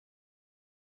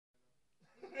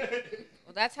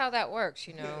Well, that's how that works,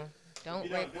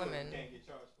 Don't rape women.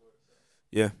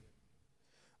 Yeah.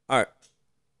 All right.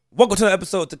 Welcome to the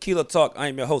episode of Tequila Talk. I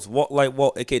am your host, Walt Like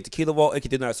Walt, aka Tequila Walt, aka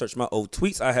did not search my old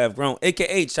tweets. I have grown,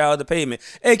 aka Child of the Pavement,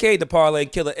 aka the Parlay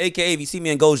Killer, aka if you see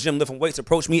me in Gold's Gym lifting weights,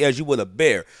 approach me as you would a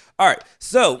bear. All right,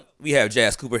 so we have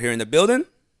Jazz Cooper here in the building.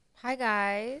 Hi,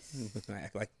 guys.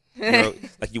 Act like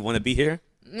like you want to be here.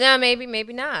 No, maybe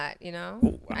not,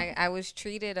 Oh, wow. I was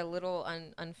treated a little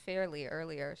unfairly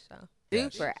earlier, so.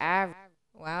 Yes. Super average.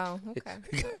 Wow, okay.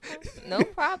 No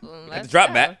problem. Got the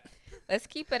drop back. Let's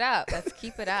keep it up. Let's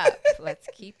keep it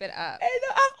up.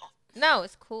 No,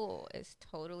 it's cool. It's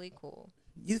totally cool.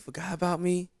 You forgot about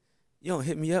me. You don't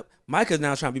hit me up. Micah's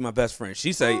now trying to be my best friend.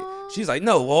 She's like,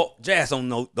 no, Walt, Jazz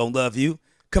don't love you.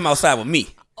 Come outside with me.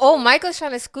 Oh, Michael's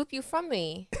trying to scoop you from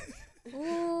me.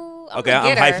 Ooh, Okay,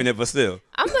 I'm hyping it, but still.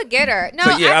 I'm gonna get her. No,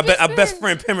 So yeah, our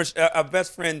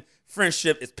best friend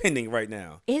friendship is pending right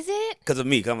now Is it? because of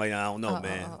me. 'Cause I'm like, I don't know,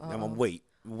 man. I'm gonna wait.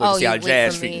 Wait to see you how wait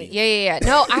Jazz for treat me. Yeah.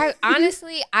 No, I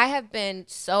honestly, I have been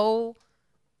so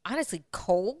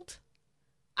cold.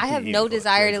 I have You no ain't go-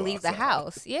 desire you to ain't go leave the outside.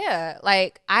 house. Yeah,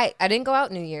 like I didn't go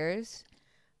out New Year's.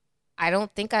 I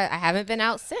don't think I haven't been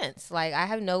out since. Like I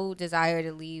have no desire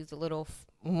to leave the little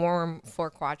warm 4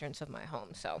 quadrants of my home.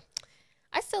 So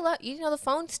I still love, the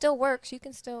phone still works. You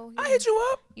can still. I hit you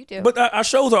up, You do. but our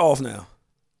shows are off now.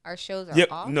 Our shows are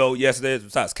Yep. off. No, yes, it is.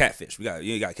 Besides Catfish, you got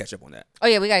to catch up on that. Oh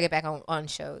yeah, we gotta get back on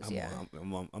shows.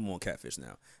 I'm on Catfish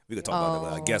now. We can talk about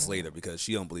that, I guess, later because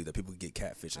she don't believe that people get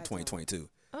catfish in 2022.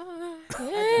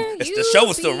 The show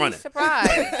is still running. Surprised.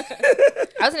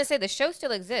 I was gonna say the show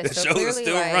still exists. The so show is clearly,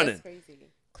 still like, running. Crazy.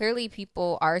 Clearly,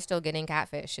 people are still getting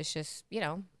catfish. It's just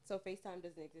So FaceTime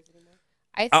doesn't exist anymore.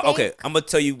 I think. Okay, I'm gonna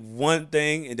tell you one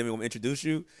thing, and then we're gonna introduce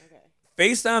you. Okay.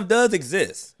 FaceTime does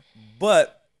exist,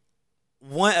 but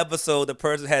one episode the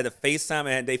person had to FaceTime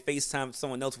and they FaceTime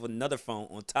someone else with another phone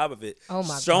on top of it, Oh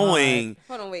my showing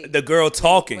Hold on, wait. the girl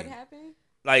talking. What happened?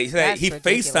 Like That's he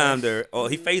ridiculous. FaceTimed her, or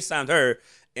he FaceTimed her,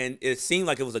 and it seemed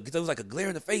like it was like a glare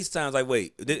in the FaceTime. I was like,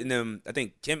 wait, and I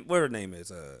think Kim, what her name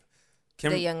is,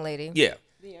 Kim, The young lady. yeah,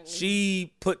 The young lady.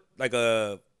 she put like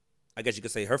I guess you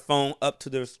could say her phone up to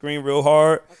the screen real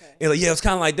hard. Okay. And like, yeah, it's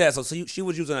kind of like that. So she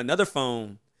was using another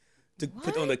phone to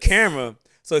put on the What? camera,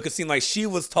 so it could seem like she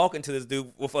was talking to this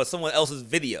dude with someone else's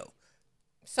video.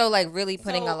 So like really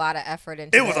putting So- a lot of effort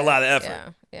into. It was a lot of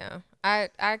effort. Yeah. I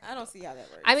I don't see how that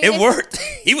works. I mean, It it's- worked.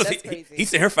 He That's crazy. he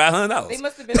sent her $500. They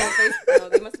must have been on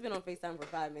FaceTime. They must have been on FaceTime for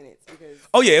 5 minutes because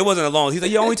Oh yeah, it wasn't a long. He's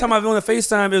like, yeah, only time I've been on the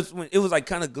FaceTime is when it was like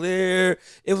kind of glare.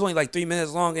 It was only like 3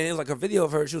 minutes long, and it was like a video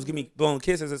of her. She was giving me blowing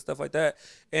kisses and stuff like that.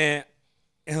 And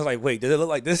I was like, wait, did it look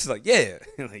like this? Like, yeah.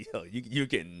 Like, yo, you're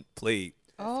getting played.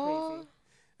 that's Oh. crazy.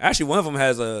 Actually, one of them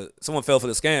has someone fell for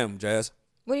the scam, Jazz.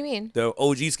 What do you mean? The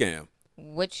OG scam.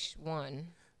 Which one?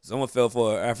 Someone fell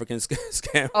for an African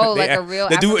scam. Oh, They like a act- real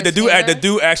the dude, African the scammer?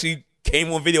 dude actually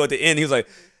came on video at the end. He was like,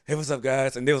 "Hey, what's up,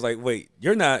 guys?" And they was like, "Wait,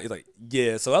 you're not." He's like,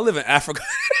 "Yeah, so I live in Africa."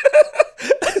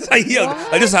 It's like, yo,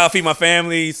 like, this is how I feed my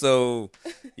family. So,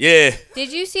 yeah.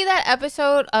 Did you see that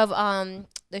episode of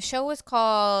the show was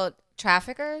called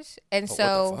Traffickers, and Oh, what the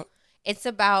so fuck? it's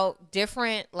about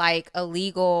different like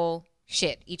illegal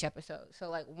shit each episode. So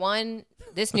like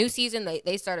this new season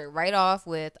they started right off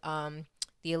with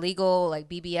the illegal like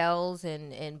BBLs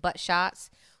and butt shots,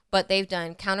 but they've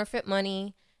done counterfeit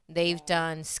money. They've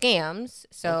done scams,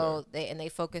 so they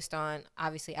focused on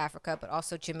obviously Africa, but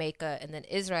also Jamaica and then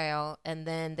Israel, and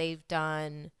then they've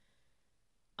done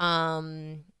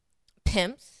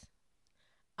pimps.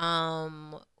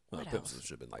 What Pimps else?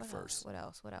 should have been like first. What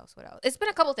else? It's been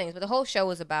a couple things, but the whole show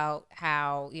was about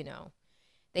how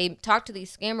they talk to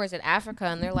these scammers in Africa,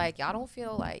 and they're like, y'all don't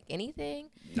feel like anything.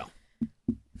 No.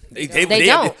 They They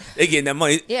don't. They getting that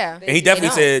money. Yeah, And he definitely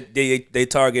don't. said they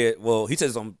target. Well, he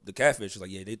says on the catfish, he's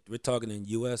like, yeah, we're targeting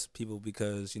U.S. people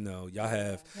because y'all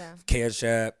have Yeah. Cash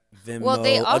App, Venmo. Well,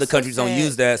 they Other also countries don't said-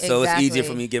 use that, so it's easier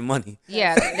for exactly. me to get money.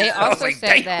 Yeah, they also like,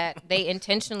 said damn. that they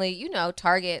intentionally,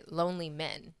 target lonely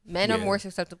men. Men are Yeah. more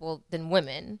susceptible than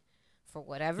women for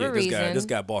whatever Yeah, reason. this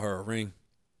guy bought her a ring.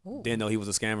 Ooh. Didn't know he was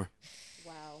a scammer.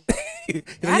 Wow. He's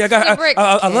like, That's yeah, the brick,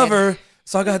 I love kid. her,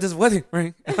 so I got this wedding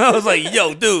ring. I was like,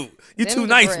 yo, dude, you Them too the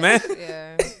nice, man. bricks,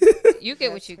 Yeah, you get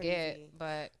what That's you crazy. get,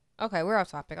 but okay, we're off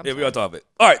topic. I'm Yeah, we sorry. are topic.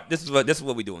 All right, this is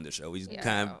what we do on this show. We just Yeah,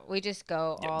 kind of we just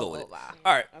go all go with it. over.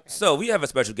 All right, so we have a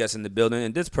special guest in the building,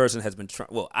 and this person has been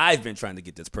I've been trying to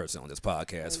get this person on this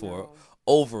podcast for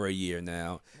over a year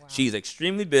now. She's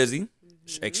extremely busy,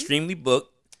 extremely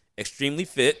booked, extremely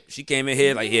fit. She came in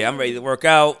here like, yeah, I'm ready to work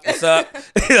out. What's up?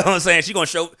 You know what I'm saying? She gonna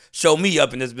show me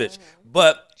up in this bitch.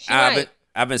 But She might.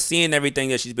 I've been seeing everything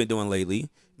that she's been doing lately.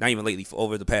 not even lately, for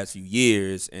over the past few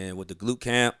years, and with the glute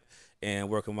camp and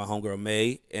working with my homegirl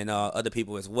May and other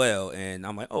people as well. And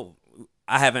I'm like, oh,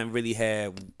 I haven't really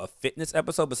had a fitness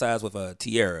episode besides with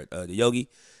Tierra, the yogi.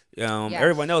 Yes.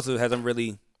 Everyone else hasn't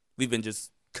really. We've been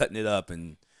just cutting it up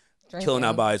and killing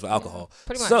our Drinking. bodies with alcohol.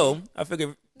 pretty much. So I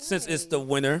figured since it's the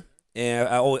winter, and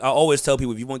I always tell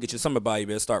people if you want to get your summer body, you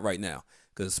better start right now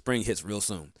because spring hits real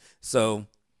soon. So,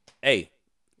 hey,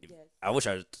 I wish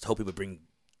I told people to bring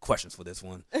questions for this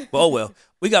one, but oh well.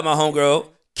 We got my homegirl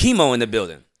Chemo in the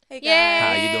building. Hey guys. Yay!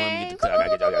 How you doing? I gotta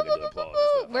get the applause.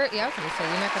 and stuff. Yeah, okay, so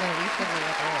you're not gonna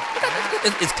leave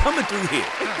it like It's coming through here.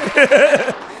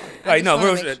 that. Like no, just wanna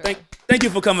real make shit. sure. Thank you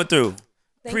for coming through.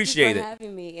 Thank Appreciate you it. for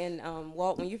having me. And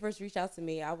Walt, when you first reached out to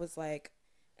me, I was like,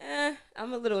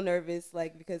 I'm a little nervous,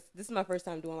 like because this is my first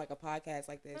time doing like a podcast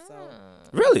like this. So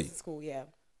Really? this is cool. Yeah.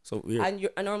 So weird.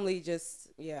 I normally just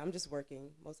I'm just working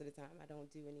most of the time. I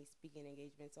don't do any speaking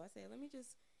engagements. So I said, let me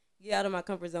just get out of my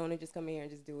comfort zone and just come here and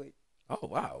just do it. Oh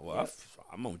wow. Well,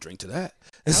 I'm gonna drink to that.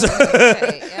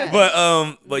 Okay, yeah.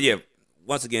 But yeah.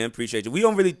 Once again, appreciate you. We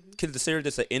don't really consider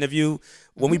this an interview.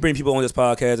 When we bring people on this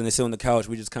podcast and they sit on the couch,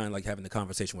 we just kind of like having a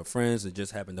conversation with friends that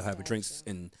just happen to have drinks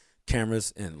and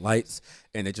cameras and lights,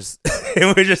 and it just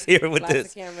and we're just here with Lots this.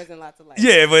 of cameras and lots of lights.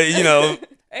 Yeah, but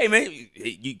hey man,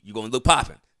 you gonna look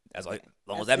popping. That's all. As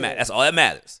long as That's that matters. it. That's all that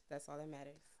matters. That's all that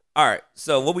matters. All right.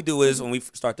 So what we do is when we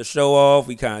start the show off,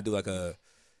 we kind of do like a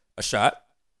shot.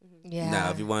 Yeah.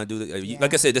 Now, if you want to do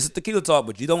like I said, this is tequila talk,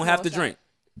 but you don't have to shot. drink.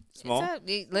 Small.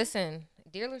 Listen,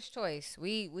 dealer's choice.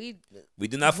 We We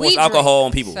do not we force drink, alcohol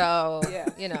on people. So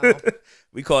Yeah.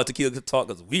 We call it tequila talk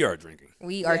because we are drinking.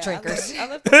 we are Yeah, drinkers. I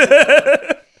love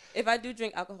tequila. If I do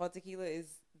drink alcohol, tequila is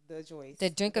the choice. The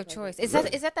drink of If I choice. drink Is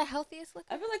tequila. that the healthiest liquor?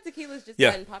 I feel like tequila's just Yeah.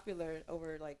 gotten popular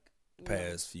over like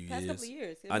Past few past years. couple of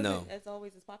years. It I know. wasn't as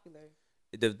always as popular.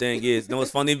 The thing is, you know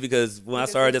what's funny? Because when I Because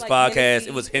started it's this like podcast,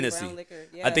 it was and Hennessy. brown liquor.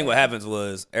 I think what Yeah. happens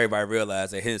was everybody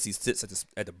realized that Hennessy sits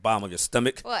at the bottom of your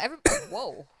stomach. Well,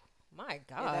 whoa. My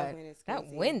God, that wind is that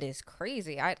crazy. wind is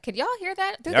crazy. Could y'all hear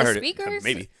that through Y'all the heard speakers? it?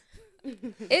 Maybe.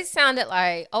 It sounded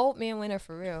like Old Man Winter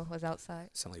for real was outside.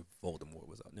 Sound like Voldemort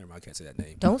was out. Never mind, I can't say that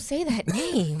name. Don't say that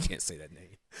name. Can't say that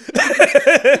name.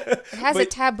 It has a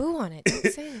But- taboo on it.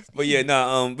 Don't say his But yeah,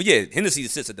 but yeah, Hennessy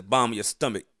sits at the bottom of your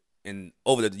stomach, and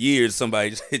over the years,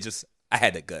 somebody just I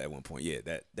had that gut at one point. Yeah,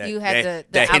 that You had that,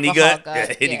 the that Henny alcohol gut. gut,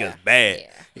 That Henny yeah. gut's bad.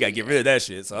 Yeah. You gotta get rid of that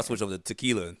shit. So I switched over to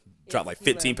tequila and dropped like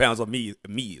tequila. 15 pounds on me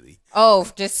immediately. Oh,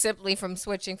 just simply from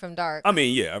switching from dark. I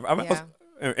mean, yeah, I was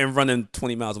and running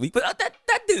 20 miles a week, but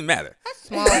that didn't matter.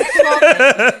 Small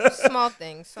things. Small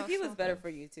things. So Tequila's small better things. for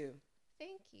you too.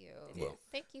 Thank you. Well,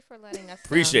 Thank you for letting us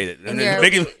appreciate it. in And your,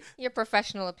 make it- your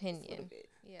professional opinion.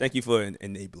 Yeah. Thank you for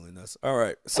enabling us. All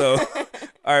right, so all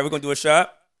right, we're gonna do a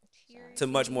shot Cheers. to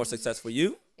much more success for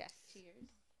you Yes. Cheers.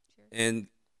 and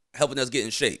helping us get in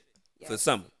shape for Yes.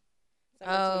 summer.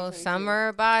 Oh, 2022.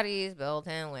 summer bodies built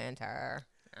in winter.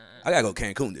 I gotta go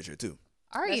Cancun this year too.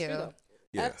 Are That's you? true, though. I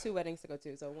Yeah. have 2 weddings to go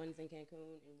to. So one's in Cancun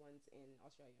and one's in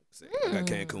Australia. I got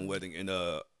Cancun wedding and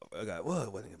I got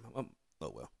what wedding? Oh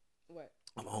well, What?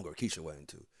 I'm a homegirl Keisha wedding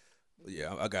too. But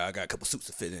yeah, I got a couple suits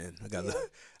to fit in. I got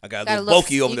a Gotta little look-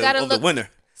 bulky over you the gotta over the look- winter.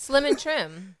 Slim and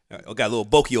trim. I got a little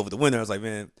bulky over the winter. I was like,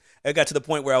 man, it got to the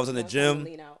point where I was in the I'm trying to gym.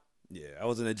 Lean out. Yeah, I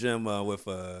was in the gym with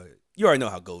you already know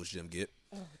how Gold's Gym get.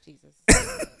 Oh Jesus.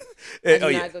 Eh, I do oh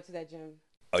not yeah, go to that gym.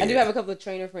 oh I do yeah. have a couple of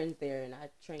trainer friends there, and I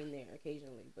train there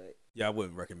occasionally, but Yeah, I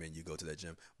wouldn't recommend you go to that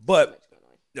gym, too but much going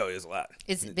on. no, it's a lot.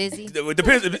 It's busy. It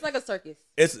depends. It's like a circus.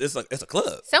 It's like it's a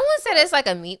club. Someone said it's like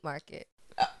a meat market.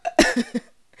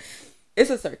 It's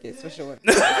a circus for sure.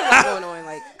 There's a lot going on.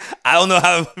 Like I don't know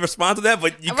how to respond to that,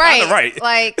 but you kind of right.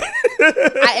 Like,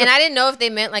 I didn't know if they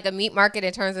meant like a meat market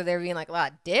in terms of there being like a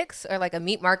lot of dicks, or like a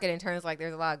meat market in terms of like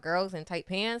there's a lot of girls in tight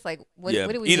pants. Like, what, Yeah,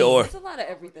 what do we either mean? or. it's a lot of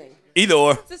everything. Either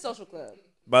or. It's a social club.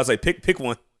 But I was like, pick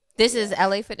one. This is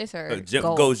LA Fitness or Gym-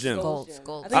 Gold's? Gold's Gym. Gold's, Gym.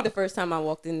 Gold's. I think the first time I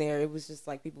walked in there, it was just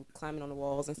like people climbing on the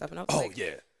walls and stuff, and I was Oh like,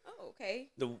 yeah, "Oh, okay."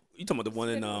 you talking about the one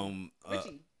in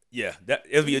Richie. yeah, that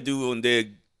it'll be a dude on there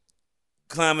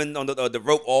climbing on the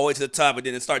rope all the way to the top, and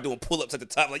then start doing pull ups at the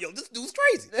top. Like, yo, this dude's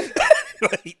crazy.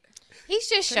 Like, He's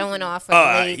just showing off for the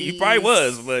ladies. he probably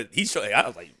was, but he showed. I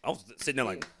was sitting there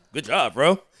like, good job,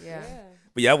 bro. Yeah.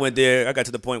 But yeah, I went there. I got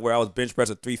to the point where I was bench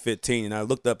pressing 315, and I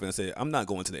looked up and I said, I'm not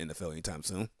going to the NFL anytime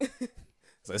soon.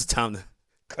 So it's time to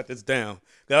cut this down.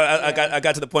 I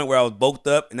got to the point where I was bulked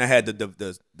up, and I had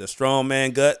the strong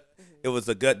man gut. It was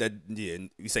a gut that you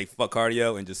say fuck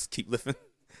cardio and just keep lifting.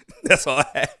 That's all I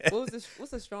had.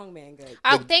 What's a strong man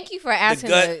gut? Thank you for asking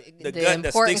gut- the the gut that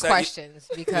important sticks out you- questions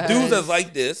The because dudes that's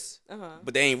like this, Uh huh.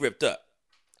 but they ain't ripped up.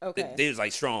 Okay. They was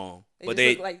like strong, They but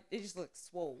just look like they just look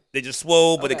swole. they just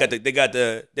swole, but Okay. they got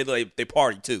the they like they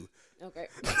party too. Okay.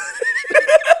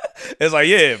 It's like,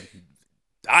 yeah,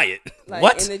 diet. Like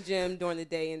What? in the gym during the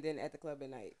day and then at the club at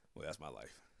night. Well, that's my life.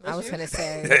 I was gonna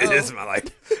say This is my life.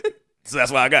 So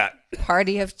that's what I got.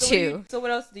 party of So two. So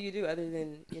what else do you do other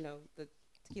than the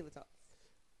tequila talk?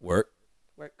 Work,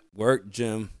 Work,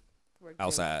 gym, gym,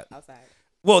 outside. outside.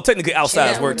 Well, technically outside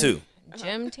is Gym. work too.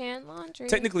 Gym, tan, laundry.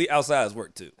 Technically outside is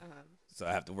work too. Uh-huh. So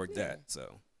I have to work that.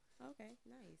 So, Okay,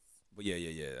 nice. but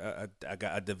yeah.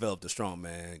 I developed a strong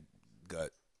man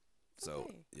gut. So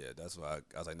Okay. yeah, that's why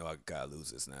I was like, no, I gotta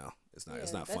lose this now. It's not Yeah,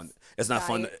 fun. that's It's not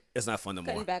fun. diet. It's not fun no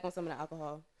Cutting more. back on some of the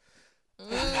alcohol.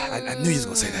 I knew you was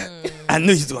gonna say that. I knew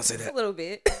you was gonna say A that. little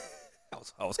bit.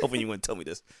 I was hoping you wouldn't tell me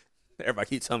this. Everybody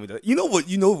keep telling me that. You know what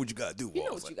you gotta do. You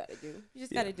know Walt. what you got to do. You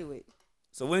just Yeah. got to do it.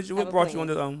 So what Have a brought you on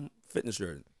plan. the fitness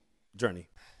journey?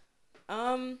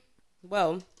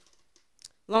 Well,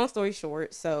 long story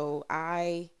short, so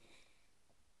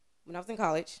when I was in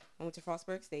college, I went to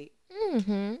Frostburg State.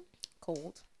 Mm-hmm.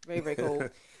 Cold, very very cold.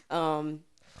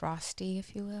 Frosty,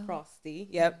 if you will. Frosty,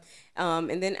 yep.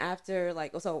 And then after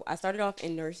so I started off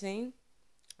in nursing.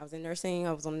 I was in nursing.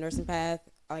 I was on the nursing path.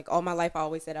 Like all my life, I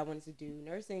always said I wanted to do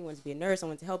nursing. Wanted to be a nurse. I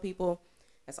wanted to help people.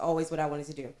 That's always what I wanted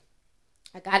to do.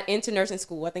 I got into nursing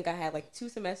school. I think I had like 2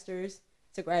 semesters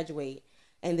to graduate,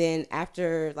 and then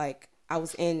after I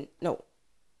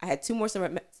had 2 more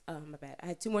my bad. I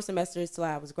had 2 more semesters till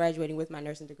I was graduating with my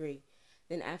nursing degree.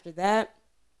 Then after that,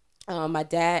 my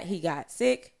dad, he got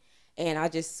sick, and I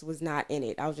just was not in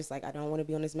it. I was just like, I don't want to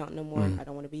be on this mountain no more. I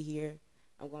don't want to be here.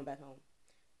 I'm going back home.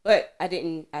 But I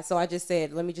didn't. So I just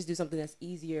said, let me just do something that's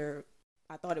easier.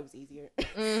 I thought it was easier.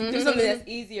 Do something that's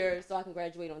easier so I can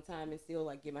graduate on time and still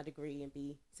like get my degree and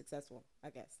be successful, I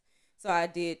guess. So I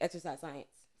did exercise science.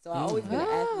 So I've always been an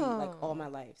athlete like all my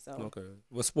life. So Okay.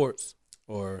 What sports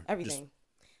or everything.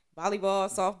 Volleyball,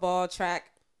 softball,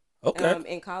 track. Okay.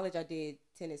 In college, I did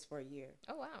tennis for a year.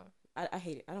 Oh wow. I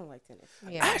hate it. I don't like tennis.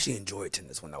 Yeah. I actually enjoyed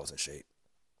tennis when I was in shape.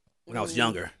 When I was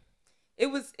younger. It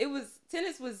was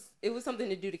tennis was something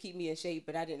to do to keep me in shape,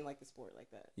 but I didn't like the sport like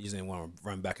that. You just didn't want to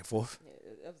run back and forth. Yeah,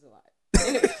 that was a lot.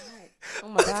 And it was hot. Oh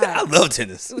my god. I love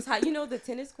tennis. It was hot. The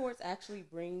tennis courts actually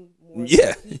bring more.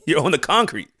 Yeah, you're on the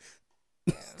concrete.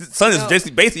 The sun is No.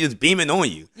 basically just beaming on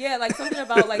you. Yeah, like something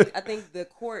about like I think the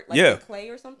court, like Yeah. the clay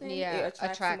or something. Yeah, it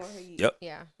attracts more heat. Yep.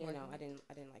 Yeah. I didn't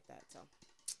like that. So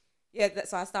yeah,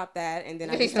 so I stopped that, and then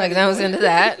I just Like started that was going- into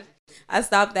that. I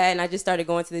stopped that, and I just started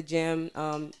going to the gym.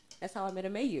 That's how I met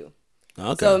Amayu.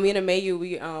 Okay. So me and Amayu,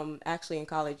 we actually in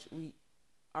college,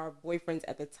 our boyfriends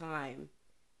at the time,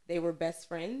 they were best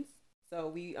friends. So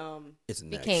we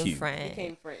Isn't that Became cute? friends.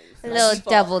 became friends. A by little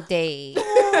default. double date.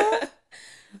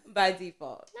 By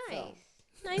default. Nice.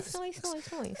 Nice.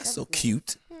 That's so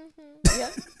cute. So, yeah.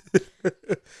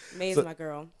 May is my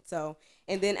girl. So,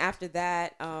 and then after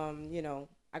that,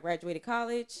 I graduated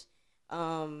college.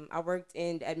 I worked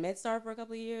at MedStar for a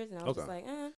couple of years, and I was just like,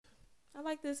 I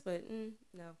like this, but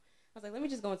no. I was like, let me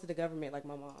just go into the government like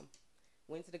my mom.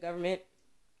 Went to the government.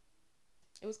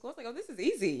 It was close. Like, oh, this is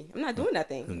easy. I'm not doing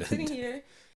nothing. I'm sitting here.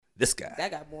 This guy.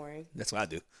 That got boring. That's what I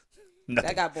do. That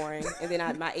Nothing. got boring. And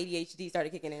then my ADHD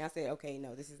started kicking in. I said, okay,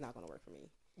 no, this is not going to work for me.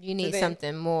 You need then-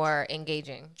 something more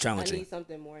engaging. I Challenging. need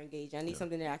something more engaging. I need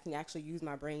something that I can actually use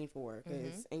my brain for,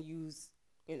 and use,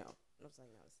 I was like, no,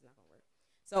 this is not gonna work.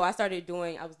 So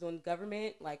I was doing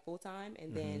government like full time,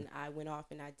 and then I went off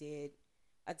and I did.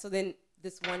 So then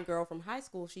this one girl from high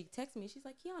school, she texted me. She's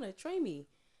like, Kiana, train me.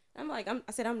 I'm like, I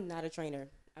said, I'm not a trainer.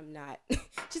 I'm not.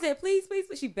 She said, please.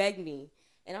 She begged me,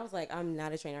 and I was like, I'm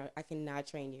not a trainer. I cannot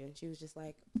train you. And she was just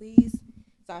like, please.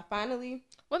 So I finally,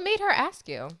 What made her ask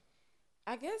you?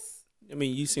 I guess. I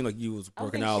mean, you seem like you was I was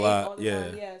working in out a shape lot. all the Yeah.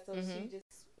 time. Yeah. So she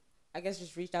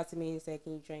just reached out to me and said,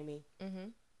 "Can you train me?" Mm-hmm.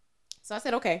 So I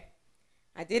said, "Okay."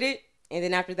 I did it, and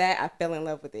then after that, I fell in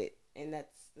love with it, and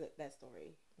that's that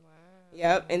story. Wow.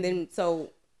 Yep. And then so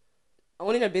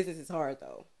owning a business is hard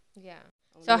though. Yeah.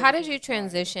 Owning So a how did business you is hard.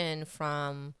 transition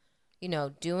from,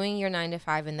 doing your 9 to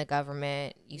 5 in the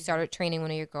government? You started training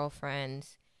one of your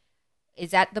girlfriends.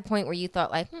 Is that the point where you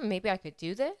thought like, maybe I could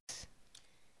do this?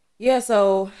 Yeah.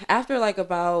 So after like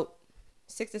about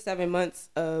 6 to 7 months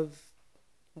of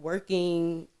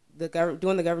working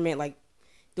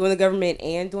doing the government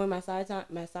and doing my side job,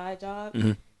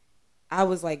 I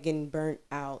was like getting burnt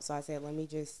out. So I said, let me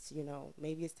just,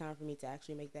 maybe it's time for me to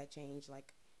actually make that change,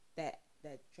 like that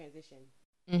transition.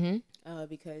 Mm-hmm.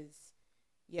 Because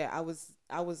I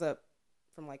was up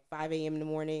from like 5 a.m. in the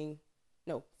morning,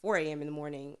 no, 4 a.m. in the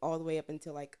morning, all the way up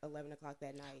until like 11 o'clock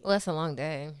that night. Well, that's a long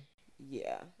day.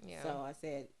 Yeah. Yeah. So I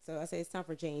said it's time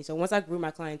for change. So once I grew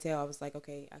my clientele, I was like,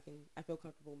 okay, I feel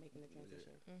comfortable making the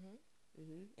transition.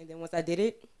 And then once I did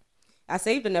it, I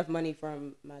saved enough money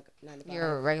from my 9 to 5.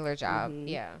 Your regular job,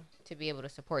 yeah, to be able to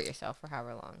support yourself for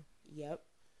however long. Yep.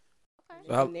 Okay.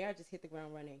 So from there, I just hit the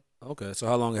ground running. Okay, so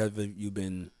how long have you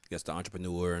been, I guess, the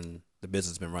entrepreneur and the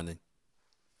business been running?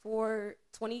 For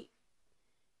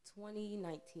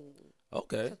 2019.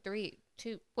 Okay. So 3 I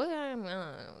years.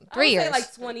 would say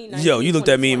like 2019. Yo, you looked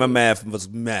at me and my 2020. math was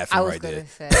mathing I was right gonna there.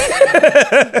 say.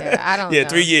 Yeah, I don't know.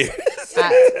 3 years.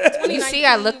 You see,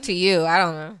 I look to you. I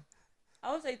don't know.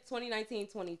 I would say 2019,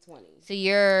 2020. So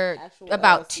you're Actual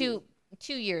about LLC.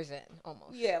 2 years in,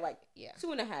 almost. Yeah, like Yeah.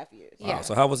 2.5 years. Wow, Yeah.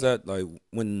 so how was that like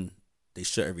when they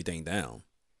shut everything down?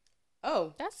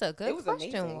 Oh, That's a It good was question,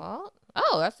 amazing. Walt.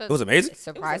 Oh, that's a It was amazing? it was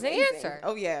surprising amazing. answer.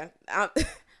 Oh yeah,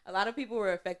 a lot of people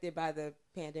were affected by the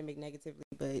pandemic negatively,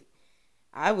 but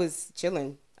I was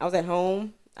chilling. I was at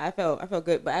home. I felt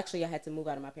good, but actually I had to move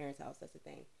out of my parents' house. That's the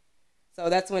thing. So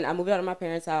that's when I moved out of my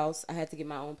parents' house. I had to get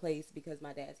my own place because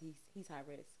my dad's he's high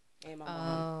risk, and my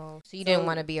mom. Oh, so you didn't So-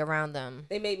 want to be around them.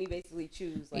 They made me basically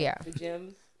choose like Yeah. the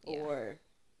gym Yeah. or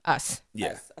Us.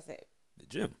 Yeah, us. I said, the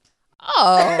gym.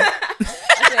 Oh.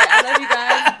 I love you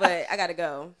guys, but I gotta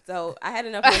go. So I had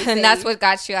enough money And that's saved. what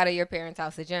got you out of your parents'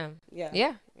 house, the gym. Yeah.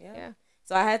 Yeah. Yeah. Yeah.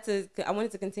 So I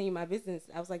wanted to continue my business.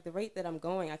 I was like, the rate that I'm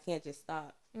going, I can't just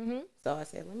stop. Mm-hmm. So I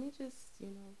said, let me just,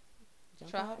 jump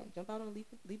Try. out on a leap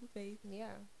of faith. Yeah.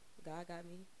 God got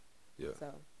me. Yeah.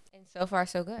 So And so far,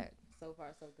 so good.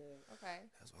 far so good. Okay.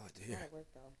 That's what I like to A hear. lot of work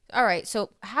though. All right. So,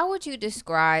 how would you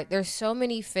describe? There's so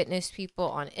many fitness people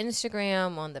on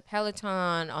Instagram, on the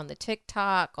Peloton, on the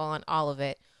TikTok, on all of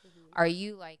it. Are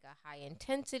you like a high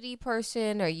intensity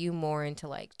person? Are you more into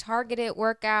like targeted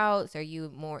workouts? Are you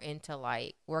more into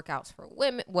like workouts for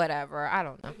women? Whatever. I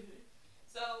don't know.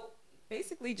 So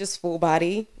basically just full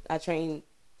body. I train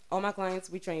all my clients.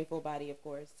 We train full body, of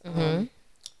course.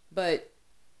 But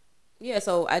yeah,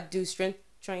 so I do strength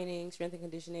training, strength and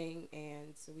conditioning,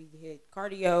 and so we hit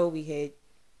cardio. We hit,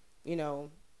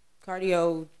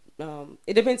 cardio.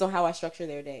 It depends on how I structure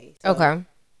their day. So, Okay.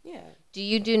 Yeah, Do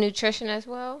you do nutrition as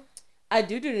well? I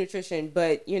do nutrition,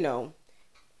 but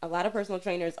a lot of personal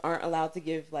trainers aren't allowed to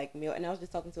give like meal. And I was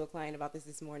just talking to a client about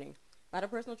this morning. A lot of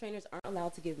personal trainers aren't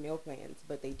allowed to give meal plans,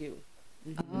 but they do.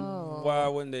 Oh. Why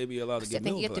wouldn't they be allowed to I get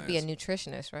think meal you have to be a plans?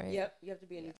 nutritionist, right? Yep, you have to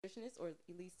be a nutritionist or at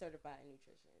least certified in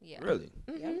nutrition. Yeah. Really?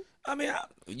 Yep. I mean,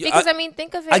 Because I mean,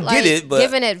 think of it I get like it, but-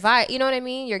 giving advice. You know what I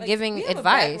mean? You're Like, giving we have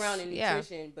advice. A background in Yeah.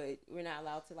 nutrition, but we're not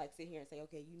allowed to like sit here and say,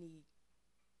 okay, you need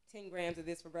 10 grams of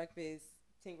this for breakfast,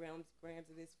 10 grams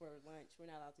of this for lunch. We're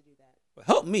not allowed to do that.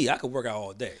 help me. I could work out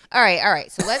all day. All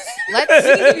right. So let's We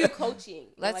can give you coaching.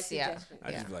 Let's- like, yeah. suggestions. I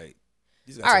Yeah. just like.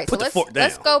 You just all right. So put the let's fork down.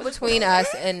 let's go between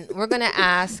us, and we're gonna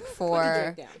ask Put the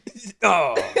for drink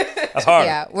down. Oh, that's hard.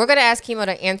 yeah, we're gonna ask Chemo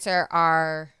to answer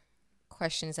our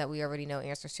questions that we already know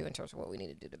answers to in terms of what we need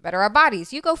to do to better our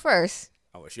bodies. You go first.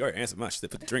 Oh, she already answered mine. She said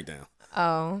put the drink down.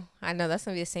 Oh, I know that's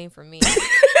gonna be the same for me.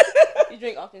 You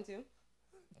drink often too?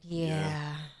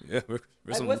 Yeah. Yeah, we're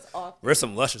Like, some what's often? we're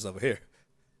some luscious over here.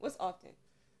 What's often?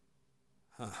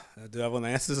 Do I want to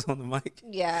answer this on the mic?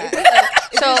 Yeah.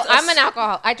 So I'm an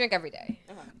alcohol. I drink every day.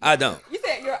 I don't. You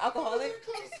said you're an alcoholic?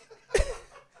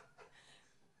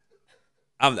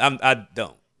 I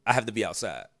don't. I have to be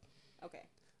outside. Okay.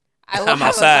 I will I'm have a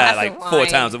outside, glass like, of 4 wine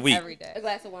times a week. Every day. A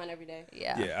glass of wine every day.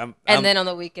 Yeah. Yeah, I'm. And then on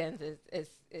the weekends, it's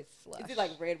slush. Is it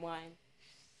like red wine?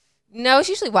 No, it's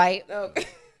usually white. Okay.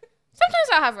 Sometimes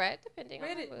I'll have red, depending on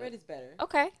the mood. Red is better.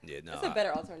 Okay. yeah, no. It's a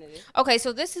better alternative. Okay,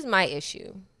 so this is my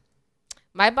issue.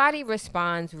 My body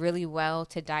responds really well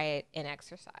to diet and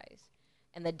exercise.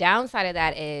 And the downside of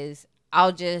that is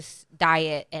I'll just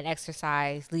diet and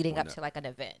exercise leading up to like an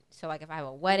event. So like if I have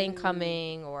a wedding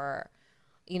coming or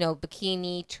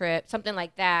bikini trip, something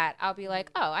like that, I'll be like,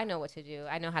 "Oh, I know what to do.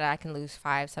 I know I can lose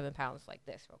 5-7 pounds like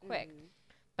this real quick."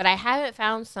 But I haven't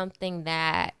found something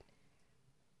that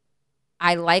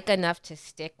I like enough to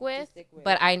stick with.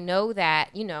 But I know that,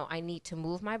 I need to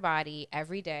move my body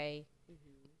every day.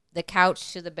 The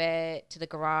couch to the bed to the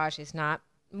garage is not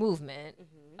movement.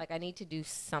 Like I need to do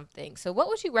something. So what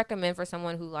would you recommend for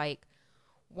someone who like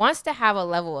wants to have a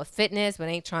level of fitness but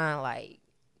ain't trying to like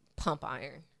pump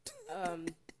iron?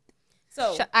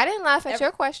 So I didn't laugh at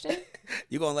your question.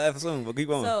 You gonna laugh soon, but keep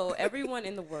going. So everyone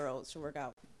in the world should work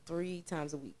out 3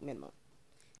 times a week minimum,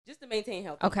 just to maintain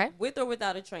health. Okay. With or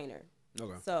without a trainer.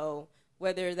 Okay. So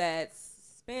whether that's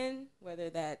spin, whether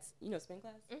that's spin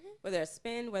class, whether it's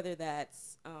spin, whether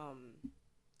that's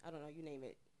I don't know, you name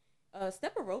it,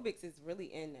 Step aerobics is really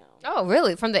in now. Oh,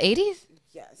 really? From the 80s?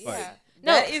 Yes. Yeah.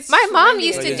 That No, is my mom trending.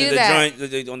 used to Like, do the that.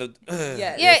 joint, on the,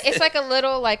 Yes. Yeah, it's like a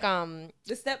little like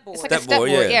The step board. it's like Step a step board,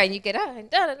 board. yeah. Yeah, and you get up and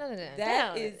That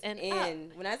down is and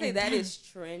in. up. When I say that is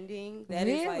trending, that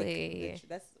is Really? like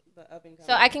that's the up and coming.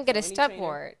 So I can get a any step trainer-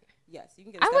 board. Yes, you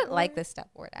can get. A I step would board. like the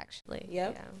step board actually.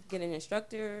 Yep. Yeah. Get an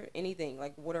instructor, anything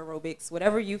like water aerobics,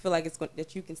 whatever you feel like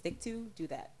that you can stick to. Do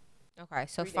that. Okay,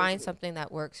 so 3 days a find week. something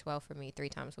that works well for me 3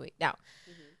 times a week. Now,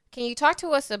 can you talk to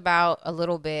us about a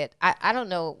little bit? I don't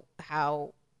know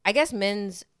how. I guess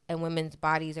men's and women's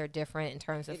bodies are different in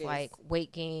terms of It is. like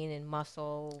weight gain and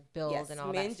muscle build Yes, and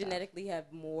all men that stuff. genetically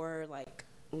have more like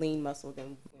lean muscle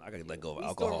than women I could do. let go of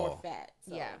We store more alcohol. fat.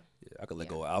 So. Yeah. Yeah, I could let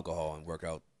go of alcohol and work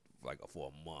out like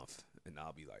for a month, and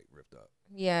I'll be like ripped up.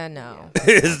 Yeah, no.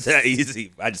 It's that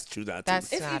easy. I just choose not to.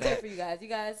 That's- It's not easier it. for you guys. You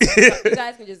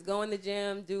guys can just go in the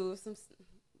gym,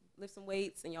 lift some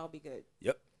weights, and y'all be good.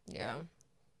 Yep. Yeah.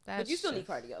 But you still just-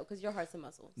 need cardio because your heart's and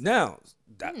muscles. Now,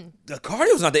 the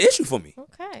cardio's not the issue for me.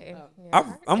 Okay. Oh.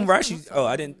 Yeah. I'm actually. Oh,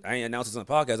 I ain't announced this on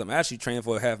the podcast. I'm actually training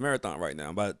for a half marathon right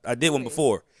now, but I did one Okay.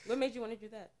 before. What made you want to do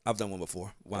that? I've done one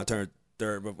before when I turned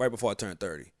third, but right before I turned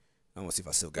 30. I want to see if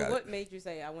I still But got what it. made you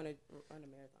say I want to run a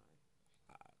marathon?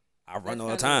 I run That's all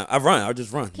the kinda- time. I run. I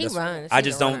just run. He That's- runs. I He's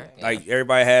just a don't runner, yeah. like.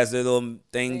 Everybody has their little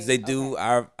things they Thing, do.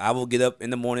 okay. I will get up in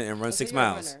the morning and run Oh, so 6 you're a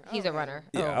miles. runner. He's a Okay. runner.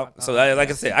 Yeah. Oh, my So God. like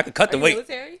I said, I could cut Are the you weight.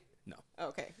 military? No.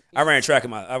 Okay. I ran track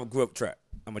in I grew up track.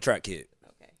 I'm a track kid.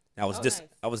 Okay. I was Oh, dis- nice.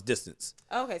 I was distance,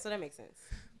 Okay, so that makes sense.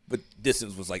 but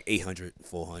distance was like 800,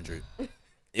 400.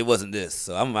 It wasn't this,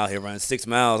 so I'm out here running 6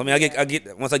 miles. I mean, I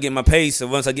get once I get my pace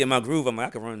and once I get my groove, I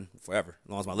can run forever as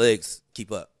long as my legs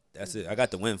keep up. That's it. I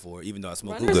got the win for it, even though I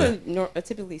smoke Runners hookah. are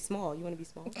typically small. You want to be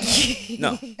small?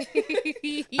 No,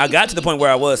 I got to the point where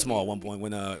I was small at one point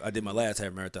when I did my last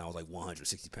half marathon. I was like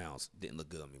 160 pounds. Didn't look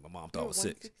good on me. My mom thought I was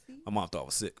sick. 160? My mom thought I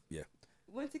was sick. Yeah,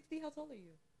 160? How tall are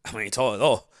you? I ain't tall at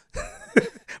all.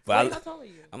 but Wait, how tall are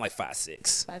you? I'm like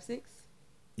 5'6". 5'6"?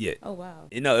 Yeah, Oh wow.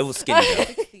 you know it was skinny though.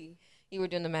 60. You were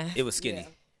doing the math. It was skinny.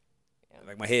 Yeah.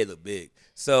 Like my head looked big.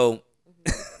 So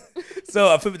so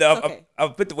I put the Okay. I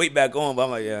put the weight back on, but I'm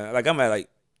like, yeah, like I'm at like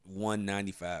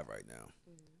 195 right now.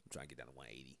 I'm trying to get down to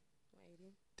 180.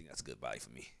 I think that's a good body for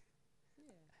me.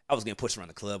 I was getting pushed around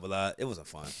the club a lot. It wasn't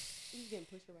fun. You getting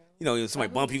pushed around? You know,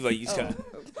 somebody bump you like you just Oh. kind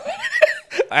of.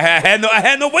 I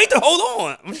had no weight to hold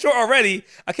on. I'm short already.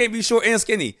 I can't be short and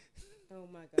skinny. Oh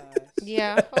my gosh.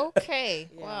 Yeah. Okay.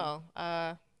 Yeah.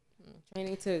 Wow.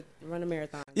 Training to run a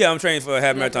marathon. Yeah, I'm training for a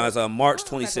half marathon. It's March I'm not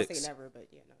gonna say 26th. never, but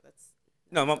yeah, no, that's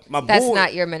No, my That's boy,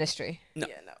 not your ministry. No.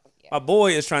 yeah, no. my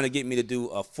boy is trying to get me to do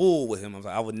a full with him. I was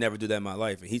like, I would never do that in my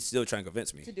life, and he's still trying to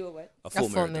convince me. To do a what? A A full,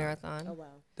 full marathon. marathon. Oh wow.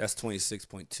 That's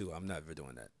 26.2. I'm never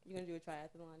doing that. You gonna do a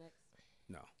triathlon next?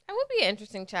 No. That would be an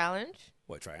interesting challenge.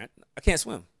 What, try it? I can't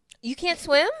swim. You can't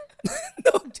swim?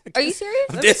 No. Are you serious?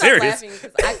 I'm Let dead me stop serious. laughing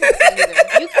 'cause I can't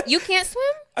swim either. You can't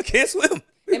swim? I can't swim.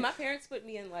 And my parents put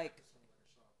me in like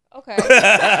Okay.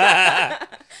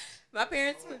 my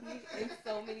parents put me in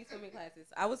so many swimming classes.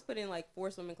 I was put in like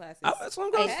 4 swimming classes. That's what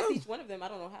I'm I going passed to each one of them. I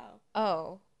don't know how.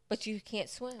 Oh, but you can't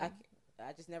swim.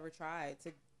 I just never tried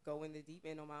to go in the deep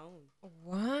end on my own.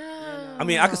 Wow. I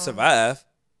mean, I could survive.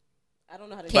 I don't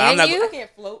know how to. Can do it. I'm not- you? I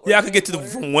can't float. or Yeah, I could get to swim the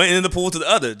in water. from one end of the pool to the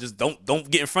other. Just don't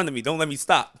get in front of me. Don't let me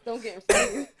stop. Don't get in front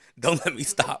of you. Don't let me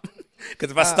stop.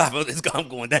 Because if I stop, I'm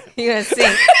going down. You're gonna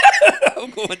sink. I'm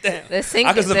going down. The sink.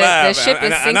 I can the survive. ship is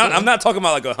and sinking. I'm not talking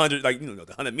about like 100, like the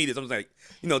 100 meters. I'm like,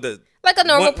 the like a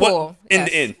normal one- pool. end Yes.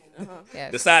 to end,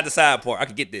 Yes. the side to side part. I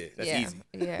could get there. That's yeah. easy.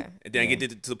 Yeah. And then I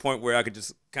get to the point where I could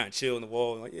just kind of chill in the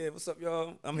wall. And like, yeah, what's up,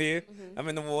 y'all? I'm here. I'm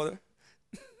in the water.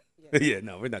 Yeah,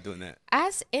 no, we're not doing that.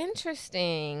 That's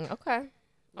interesting. Okay.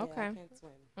 Yeah, Okay. I can't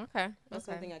swim. Okay. That's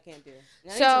okay. one thing I can't do.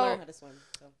 And I need So- to learn how to swim.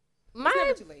 So. my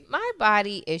never too late. my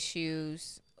body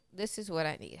issues. This is what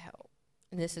I need help,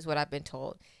 and this is what I've been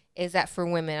told is that for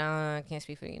women, I can't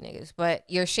speak for you niggas, but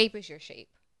your shape is your shape,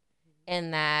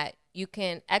 and that you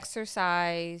can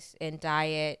exercise and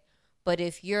diet, but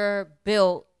if you're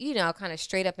built, kind of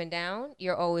straight up and down,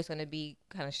 you're always going to be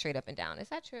kind of straight up and down. Is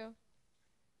that true?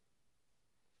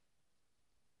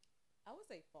 I would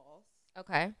say false.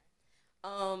 Okay.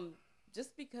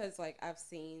 Just because like I've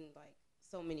seen like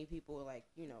so many people like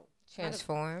kind of-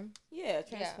 Transform.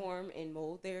 transform and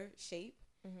mold their shape.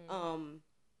 Mm-hmm.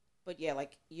 But yeah,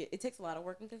 like it takes a lot of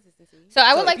work and consistency. So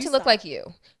I would if like you to look stop- like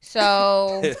you.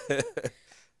 So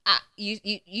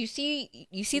you see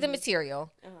the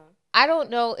material. Uh-huh. I don't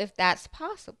know if that's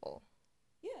possible.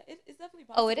 Yeah, it's definitely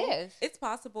possible. Oh, it is? It's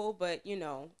possible, but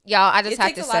Y'all, I just it have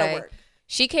takes to a lot of say, work.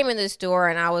 She came in the store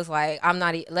and I was like, I'm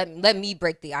not. Let me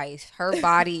break the ice. Her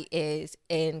body is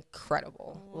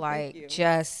incredible. Oh, like thank you.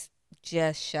 just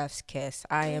chef's kiss.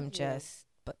 I am Thank you. just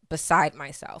beside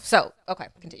myself. So okay,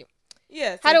 continue.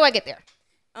 Yeah. How do I get there?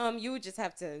 You would just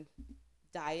have to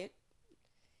diet.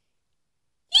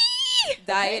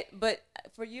 Okay. But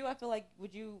for you, I feel like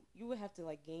you would have to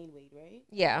like gain weight, right?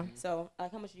 Yeah, So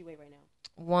like, how much do you weigh right now?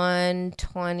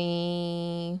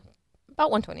 120,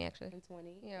 about 120 actually.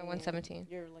 120. Yeah, and 117.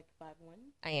 You're like 5'1".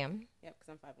 I am. Yep,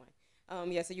 because I'm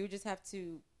 5'1". Yeah, so you would just have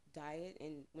to diet,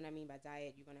 and when I mean by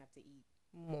diet, you're gonna have to eat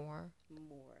More.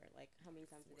 more. Like, how many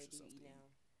times a day do you eat now?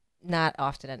 Not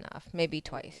often enough. Maybe Okay,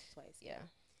 twice. Twice. Yeah.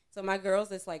 So my girls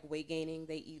that's like weight gaining,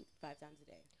 they eat 5 times a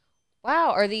day.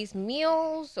 Wow. Are these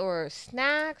meals or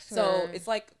snacks? So or it's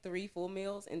like 3 full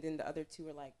meals, and then the other 2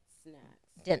 are like snacks.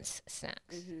 dense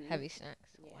snacks, Mhm. heavy snacks.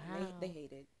 Yeah, Wow. they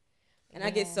hate it. And I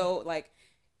get Yeah. so like,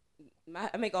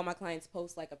 I make all my clients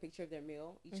post like a picture of their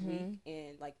meal each Mhm. week,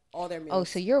 and like all their meals. Oh,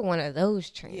 so you're one of those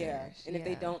trainers. yeah. And if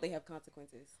they Yeah. don't, they have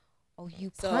consequences. Oh,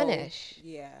 you So, punish.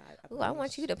 Yeah. Ooh, I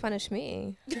want you to punish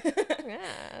me.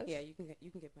 Yes. Yeah, you can get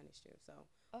punished too. So,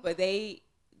 Oh. but they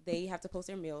have to post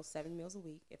their meals 7 meals a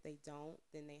week. If they don't,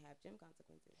 then they have gym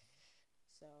consequences.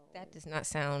 So That does not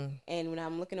sound. And when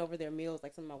I'm looking over their meals,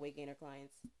 like some of my weight gainer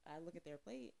clients, I look at their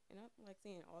plate and I'm like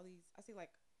seeing all these. I see like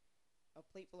a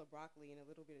plate full of broccoli and a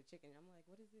little bit of chicken. I'm like,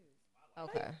 what is this?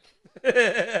 Okay.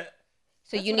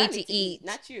 So That's you what I need to eat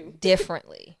not you.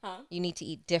 differently. Huh? You need to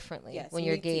eat differently Yes, when you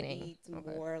you're need to gaining. eat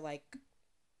Okay. more like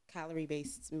calorie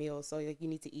based meals. So like you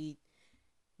need to eat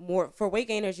more. For weight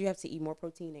gainers, you have to eat more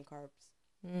protein and carbs.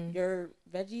 Mm. Your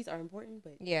veggies are important,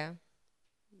 but Yeah.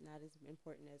 not as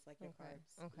important as like your Okay,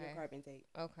 carbs, okay. your carb intake.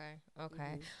 Okay.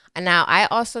 Okay. Mhm. And now I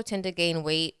also tend to gain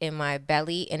weight in my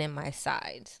belly and in my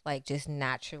sides. Like just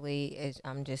naturally,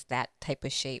 I'm just that type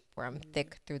of shape where I'm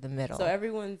thick through the middle. So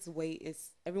everyone's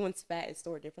fat is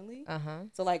stored differently.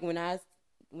 So like when I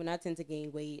tend to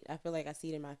gain weight, I feel like I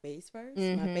see it in my face 1st,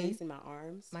 my Mhm. face and my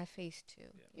arms. My face too.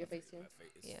 Your face too?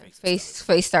 Yeah.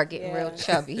 Face start getting real Yeah.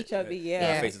 chubby. Chubby, Yeah.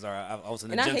 yeah. My faces are. I was in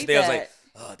the And I gym hate today. I was like, that.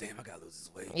 oh damn, I gotta lose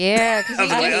this weight. Yeah, because I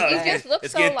was like, you oh, just look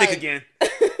it's so getting like thick again.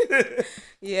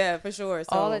 Yeah, for sure. So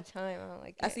all the time. I'm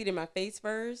like, I see it in my face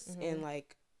 1st Mhm. and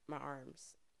like my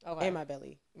arms okay. and my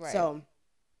belly. Right. So,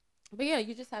 but yeah,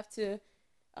 you just have to.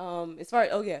 As far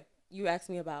you asked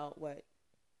me about what?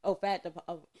 Oh, fat.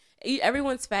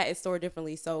 Everyone's fat is stored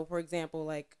differently. So, for example,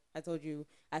 like I told you,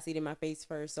 I see it in my face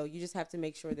 1st. So you just have to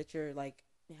make sure that you're like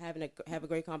have a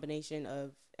great combination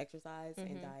of exercise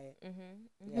and diet.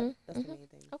 Yeah, that's the main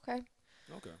thing. Okay.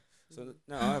 Okay. So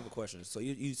now I have a question. So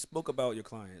you spoke about your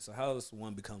client. So how does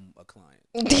one become a client?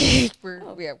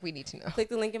 We need to know. Click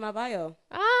the link in my bio.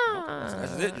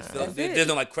 That's it. You fill, That's it. there's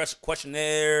no like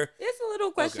questionnaire. It's a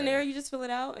little questionnaire. You just fill it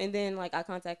out, and then like I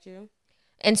contact you.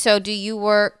 And so, do you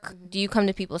work? Do you come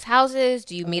to people's houses?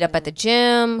 Do you meet up at the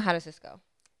gym? How does this go?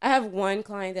 I have one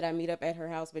client that I meet up at her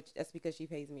house, but that's because she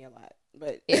pays me a lot.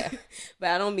 But Yeah. but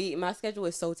I don't meet. My schedule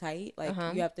is so tight. Like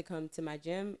Uh-huh. you have to come to my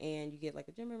gym, and you get like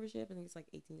a gym membership. I think it's like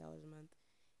 $18 a month,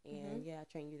 and yeah, I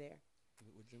train you there.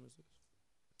 What gym is this?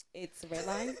 It's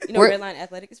Redline. We're- Redline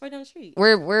Athletic. It's right down the street.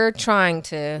 We're trying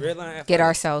to Red Line get Athletics.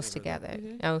 ourselves Never heard of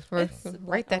together. It's a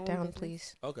Write that black-owned down, business.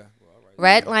 please. it. Okay. Well, all right.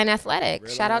 Red Line Athletic.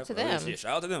 Red Shout Line out to Athletics. them. Yeah,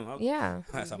 shout out to them. Yeah.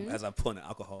 As I put in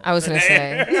alcohol. I was gonna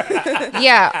say.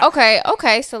 Yeah.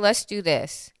 Okay. So let's do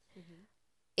this.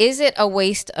 Is it a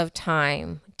waste of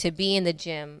time to be in the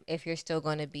gym if you're still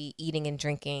going to be eating and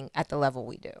drinking at the level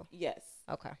we do? Yes.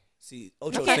 Okay. See,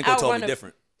 Ocho can't Cinco told outrun me a-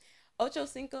 different. Ocho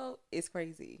Cinco is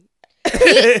crazy.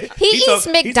 He eats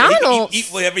McDonald's. He eat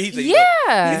whatever he said.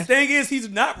 Yeah. His thing is, he's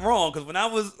not wrong. Because when I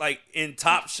was like in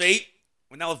top shape,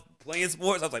 when I was playing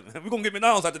sports, I was like, man, we're going to get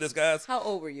McDonald's after this, guys. How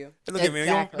old were you? Hey, look at me.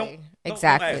 Exactly. Don't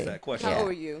Exactly. ask that question. How Yeah. old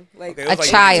were you? Like Okay, it was A like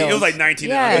child. 19, it was like 19.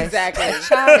 Yes. Exactly. A your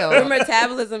child.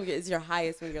 metabolism is your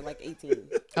highest when you're like 18.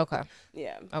 Okay.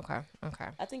 Yeah. Okay.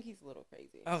 I think he's a little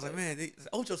crazy. I was like, man,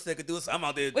 Ocho said could do it. So I'm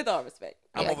out there. With all respect.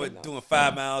 I'm I over like him, though. doing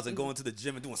 5 miles and going to the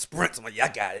gym and doing sprints. I'm like, yeah, I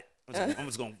got it. I'm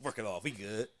just going to work it off. We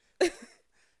good.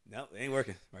 No, it ain't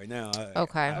working right now.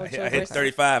 Okay. I Ocho hit versus-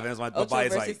 35 and my Ocho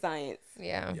body's versus like, science.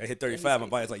 Yeah. I hit 35. My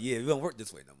body's like, yeah, we don't work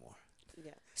this way no more.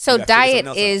 Yeah. So You gotta figure diet something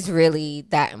else out. is really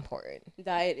that important.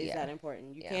 Diet is Yeah. that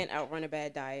important. You Yeah. can't outrun a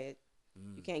bad diet.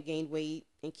 You can't gain weight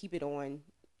and keep it on,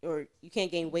 or you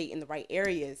can't gain weight in the right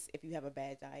areas if you have a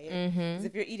bad diet. Mm-hmm. 'Cause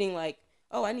if you're eating like,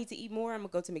 oh, I need to eat more, I'm gonna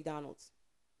go to McDonald's.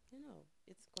 No,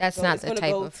 it's gonna That's go, not it's the gonna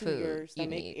type go of to food your you stomach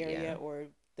need, area yeah. or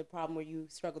the problem where you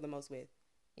struggle the most with.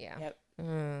 Yeah. Yep.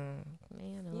 Man, oh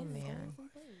Yeah, man.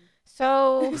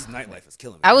 So This nightlife is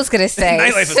killing me. I was gonna say,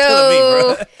 Nightlife is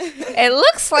so killing me, it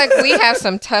looks like we have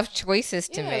some tough choices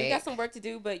to Yeah, make. you got some work to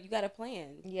do, but you got to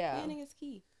plan. Yeah. Planning is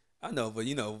key. I know, but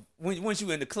once you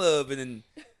in the club and then,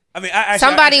 I mean,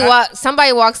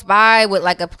 somebody walks by with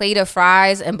like a plate of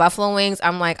fries and buffalo wings.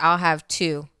 I'm like, I'll have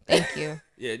 2, thank you.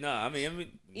 Yeah, no, I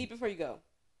mean, Eat before you go.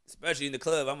 especially in the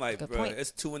club, I'm like, Good bro, point.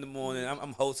 it's 2 a.m.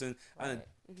 I'm hosting. I done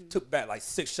took back like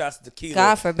 6 shots of tequila.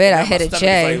 God forbid and I now my hit a stomach is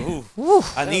J. like, ooh, Woo.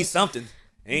 I need something.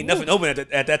 Ain't nothing open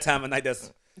at that time of night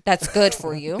that's That's good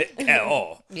for you. at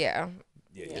all. Yeah.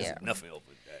 Yeah, Yeah. there's nothing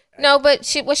open. No, but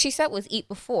what she said was eat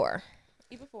before.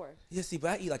 Eat before. Yeah, see,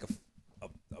 but I eat like a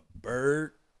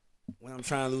bird when I'm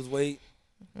trying to lose weight.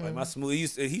 Like my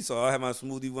smoothie, he saw I had my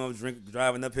smoothie when I was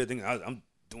driving up here thinking I'm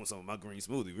doing something with my green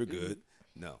smoothie. We're good.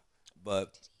 No.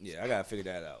 But yeah, I gotta figure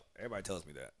that out. Everybody tells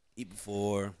me that. Eat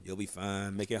before, you'll be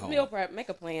fine. Make it home. Meal prep. Make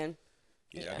a plan.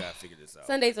 Yeah, I gotta figure this out.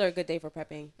 Sundays are a good day for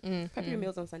prepping. Prep your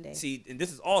meals on Sunday. See, and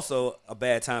this is also a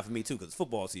bad time for me too, because it's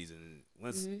football season.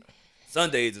 Once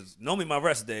Sundays is normally my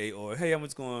rest day, or hey, I'm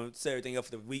just going to set everything up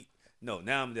for the week. No,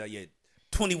 now I'm there. Yeah,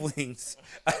 20 wings.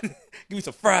 Give me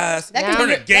some fries. That can Turn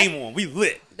be the game on. We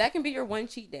lit. That can be your one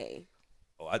cheat day.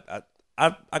 Oh,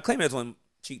 I claim it as one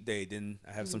cheat day. Then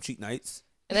I have some cheat nights.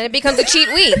 And then it becomes a cheat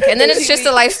week. And then it's just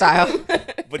a lifestyle.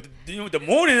 But the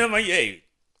morning I'm like, hey,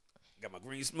 got my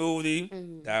green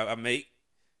smoothie that I make,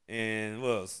 and what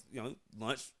else?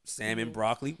 Lunch, salmon,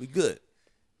 broccoli. We good.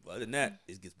 But other than that,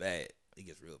 it gets bad. It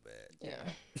gets real bad.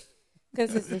 Yeah.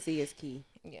 Consistency is key.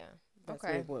 Yeah. That's what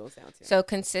Okay. it boils down to. So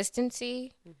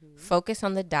consistency, focus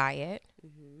on the diet.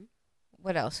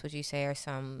 What else would you say are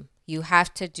some you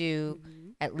have to do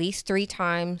at least 3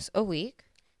 times a week?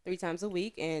 3 times a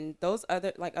week, and those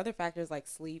other factors like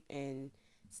sleep and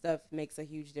stuff makes a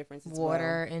huge difference as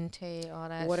Water intake, all well.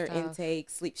 that Water stuff. intake,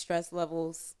 sleep stress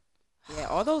levels. Yeah,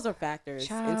 all those are factors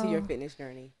into your Child. fitness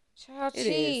journey. Child, It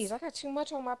cheese. is. I got too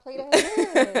much on my plate of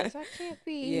hamburgers. I can't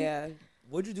be. Yeah.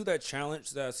 Would you do that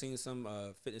challenge that I've seen some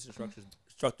fitness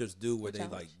instructors do where they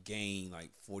challenge? like gain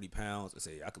like 40 pounds and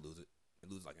say I could lose it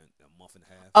and lose like a month and a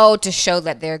half? Oh, to show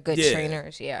that they're good Yeah.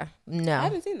 trainers. Yeah. I No.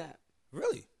 haven't seen that.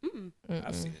 Really?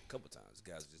 I've seen it a couple times.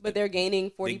 Guys just But they're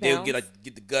gaining 40 they'll pounds.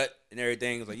 get the gut and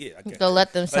everything. It's like I guess They'll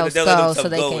let themselves they'll go let so themselves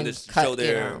they go can and just cut, show you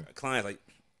their know. clients like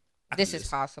I can This do is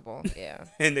possible. Yeah.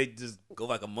 and they just go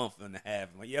like a month and a half.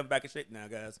 I'm like, yeah, I'm back in shape now,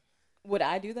 guys. Would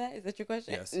I do that? Is that your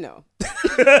question? Yes. No.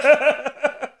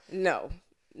 No.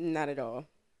 Not at all.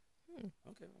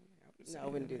 Okay. No, I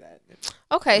wouldn't do that.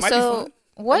 Okay, Might be so fun.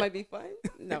 That what? might be fun.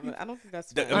 No, but I don't think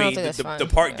that's The- fun. I don't mean, think that's the fun.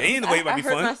 part Yeah. gaining the weight might I be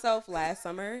hurt fun. myself last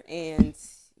summer, and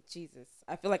Jesus,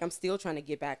 I feel like I'm still trying to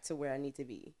get back to where I need to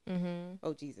be. Mm-hmm.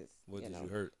 Oh Jesus, What you did know, you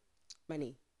hurt? my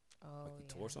knee. Oh, Like you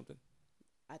tore something?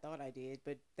 I thought I did,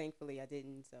 but thankfully I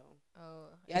didn't. So Oh,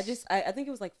 yeah, I think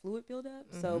it was like fluid buildup.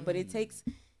 So, but it takes.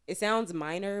 It sounds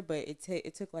minor, but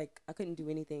it took like I couldn't do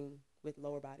anything with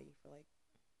lower body for like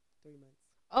 3 months.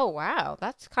 oh wow,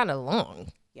 that's kind of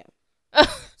long. Yeah.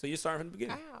 So you're starting from the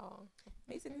beginning. Wow.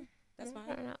 Basically, that's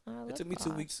fine. It took me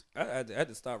 2 weeks. I had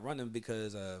to stop running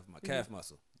because of my calf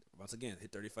muscle. Once again,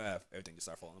 hit 35, everything just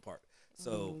started falling apart.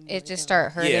 So Oh my It just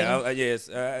God. started hurting.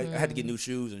 yeah, I had to get new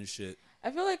shoes and shit. I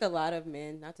feel like a lot of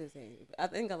men, not to say, but I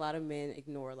think a lot of men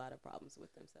ignore a lot of problems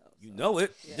with themselves. You know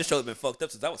it. Yeah. This show's been fucked up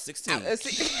since I was 16.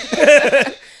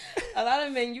 A lot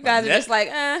of men, you guys are just like,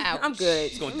 I'm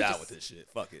good. It's gonna die with this shit.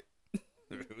 Fuck it.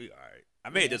 We all right. I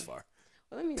made it this far.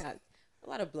 Well, let me not. A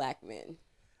lot of black men,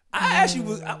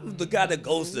 I'm the guy that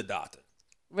goes to the doctor.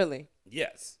 really.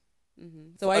 Yes.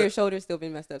 So why your shoulder's still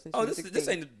been messed up since Oh, you were this 16?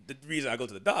 ain't the reason I go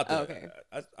to the doctor. Oh, okay.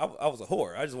 I was a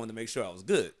whore. I just wanted to make sure I was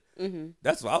good.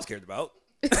 That's what I was cared about.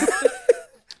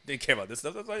 Didn't care about this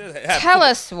stuff. That's why I just had Tell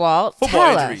us, Walt.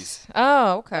 football Tell injuries. us.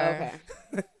 Oh, okay. Okay.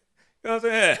 You know what I'm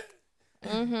saying?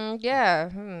 Mm-hmm. Yeah.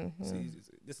 See,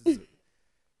 this is.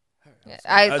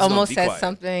 I just gonna almost be said quiet.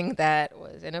 something that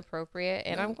was inappropriate,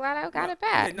 and I'm glad I got it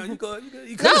back. Yeah, no, you go. You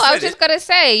No, could've I said was just it. gonna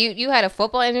say you had a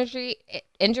football injury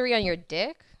on your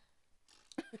dick.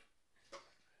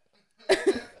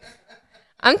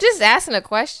 I'm just asking a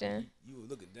question. You were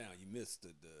looking down. You missed the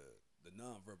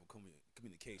nonverbal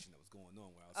communication that was going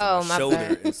on where I was Oh, on my my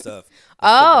shoulder bad. and stuff.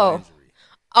 Oh. Football injury.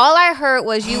 All I heard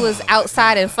was you was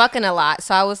outside and fucking a lot,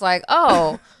 so I was like,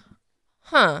 oh,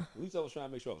 huh. At least I was trying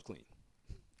to make sure I was clean.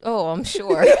 Oh, I'm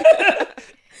sure.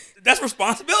 That's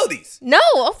responsibilities. No,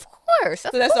 of course.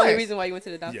 Of So that's the only course. reason why you went to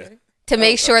the doctor? Yeah. To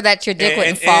make sure that your dick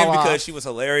wouldn't and fall because off. she was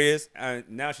hilarious.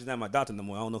 Now she's not my doctor no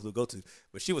more. I don't know who to go to,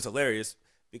 but she was hilarious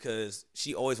because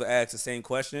she always would ask the same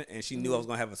question, and she knew I was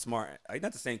gonna have a smart, like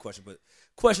not the same question, but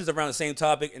questions around the same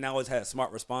topic, and I always had a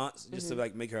smart response just to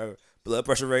like make her blood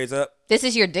pressure raise up. This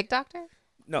is your dick doctor?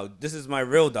 No, this is my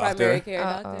real doctor. Primary care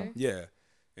Uh-oh. doctor. Yeah,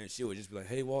 and she would just be like,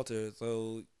 "Hey, Walter,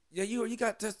 so yeah, you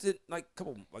got tested like a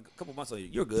couple months ago.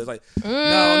 You're good." It's like,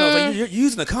 no, it's like you're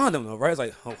using a condom though, right? It's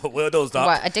like, oh, what are those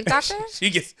doctors? What, a dick doctor? she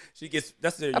gets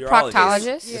that's the A urologist. proctologist?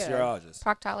 That's Yeah. urologist.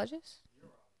 Proctologist?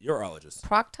 Urologist.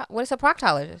 What is a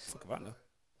proctologist? Fuck if I know.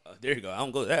 There you go. I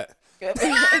don't go to that. Good.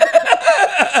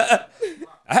 I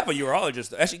have a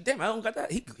urologist. Actually, damn, I don't got that.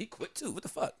 He quit too. What the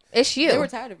fuck? It's you. They were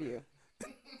tired of you.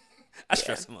 I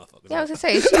stress the motherfuckers. Yeah, I was gonna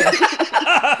say it's you.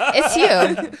 It's you.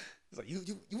 It's like you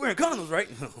wearing condoms, right?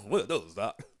 What are those,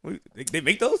 doc? They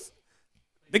make those?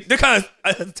 They're kind of.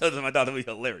 I tell them my doctor would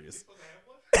be hilarious.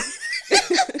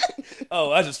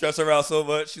 Oh, I just stress her out so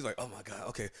much. She's like, "Oh my god,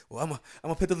 okay. Well, I'm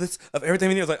gonna put the list of everything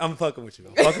in here." I was like, "I'm fucking with you.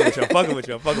 I'm fucking with you. I'm fucking with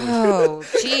you. I'm fucking with you." Oh,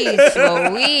 jeez,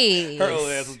 Louise. Her old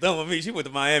ass was done with me. She went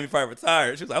to Miami, probably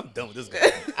retired. She was like, "I'm done with this guy."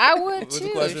 I would What's too.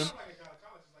 the question?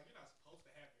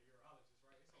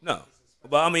 No,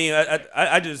 but I mean,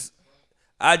 I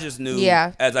just knew.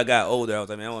 Yeah. As I got older, I was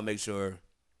like, man, I want to make sure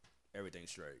everything's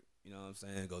straight. You know what I'm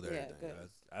saying? Go there. Yeah, Everything.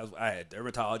 good. I had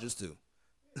dermatologists too.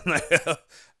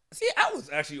 See, I was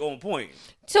actually on point.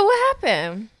 So what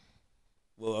happened?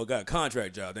 Well, I got a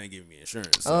contract job. They ain't giving me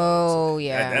insurance. Oh, so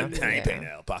yeah, I ain't yeah. paying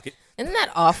that out of pocket. Isn't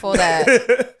that awful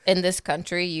that in this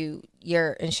country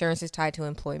your insurance is tied to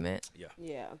employment? Yeah,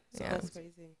 Yeah. So Yeah. that's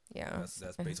crazy. Yeah, that's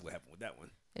basically what happened with that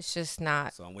one. it's just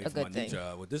not So I'm a waiting for my good new thing.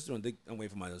 job with this one. I'm waiting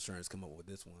for my insurance to come up with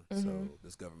this one. So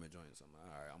this government joint. So I'm like,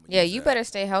 all right, I'm gonna Yeah, use you that. better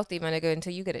stay healthy, my nigga,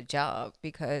 until you get a job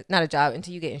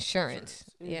until you get insurance.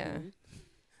 Yeah. Mhm.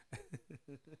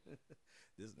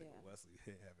 This nigga Wesley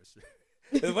didn't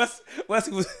have insurance.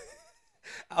 Wesley was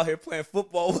out here playing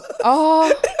football. Oh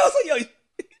I was like,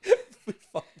 yo, we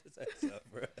fucked his ass up,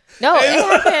 bro. no, Hey,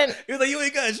 it happened. He was like, you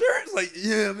ain't got insurance? Like,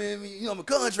 yeah, man, I'm a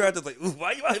contractor. I was like, ooh,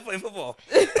 why you out here playing football?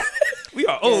 We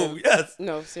are old, yes.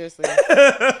 No, seriously.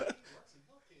 Yeah,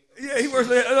 he works.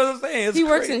 That's what I'm saying. It's He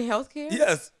works crazy. in healthcare?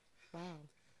 Yes. Wow.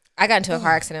 I got into a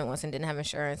car accident once and didn't have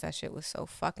insurance. That shit was so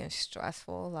fucking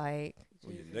stressful. Like,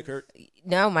 Well, your neck hurt?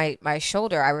 no, my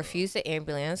shoulder. I refused the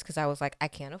ambulance because I was like, I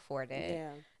can't afford it.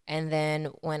 Yeah. And then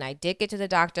when I did get to the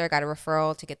doctor, got a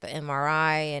referral to get the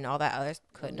MRI and all that other.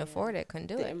 Couldn't afford it. Couldn't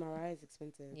do The it. MRI is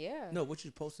expensive. Yeah. No, what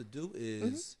you're supposed to do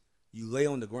is you lay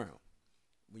on the ground.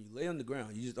 When you lay on the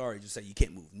ground, you just say you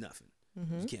can't move nothing.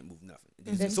 You can't move nothing.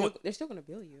 They're still gonna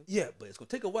bill you. Yeah, but it's gonna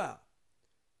take a while.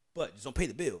 But just don't pay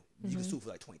the bill. You can sue for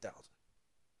like $20,000. But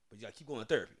you gotta keep going to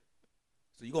therapy.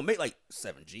 So you're gonna make like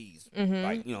 7 G's.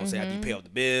 Like, you know what I'm saying? After you pay off the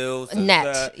bills.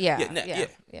 Net. Yeah. Net, Yeah. yeah.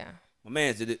 Yeah. My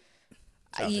man did it.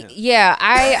 Shout out to him. Yeah,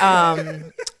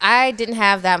 I didn't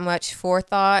have that much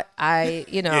forethought.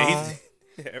 Yeah,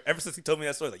 ever since he told me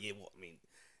that story, like, yeah, well, I mean,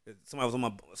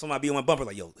 somebody be on my bumper,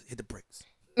 like, yo, hit the brakes.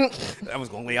 I was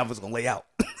gonna lay out.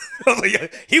 I was like, yeah,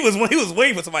 he was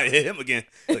waiting for somebody to hit him again.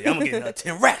 Like, I'm gonna get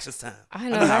 10 racks this time. I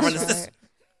know how I run that's the right. system.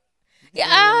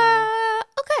 Yeah.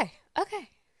 Okay.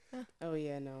 Oh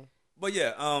yeah, no. But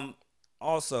yeah,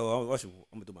 also, I'm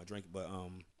gonna do my drink, but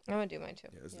I'm gonna do mine too.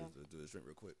 yeah, let's do this drink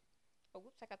real quick. Oh,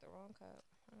 whoops! I got the wrong cup.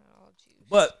 Oh, juice.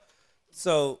 But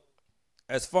so,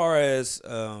 as far as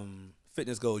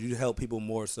fitness goes, you help people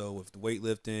more so with the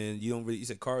weightlifting. You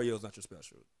said cardio is not your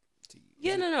specialty.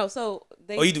 Yeah, no. So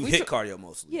You do hit cardio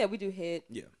mostly. Yeah, we do hit.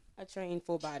 Yeah. I train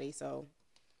full body, so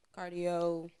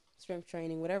cardio, strength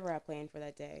training, whatever I plan for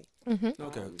that day.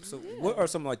 Okay. So, what are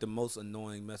some like the most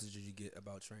annoying messages you get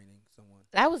about training someone?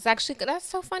 That's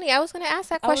so funny. I was gonna ask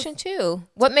that question too.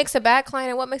 What makes a bad client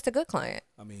and what makes a good client?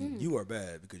 I mean, you are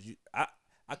bad because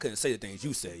I couldn't say the things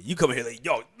you say. You come in here like,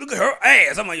 yo, look at her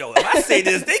ass. I'm like, yo, if I say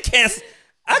this, they can't.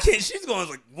 I can't. She's going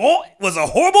like, Walt was a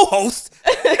horrible host.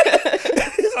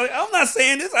 Like, I'm not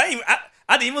saying this.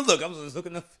 I didn't even look. I was just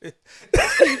looking up.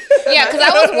 Yeah, because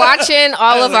I was watching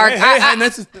all of our.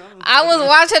 I was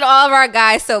watching all of our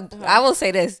guys. So I will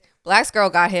say this: Black's girl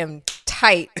got him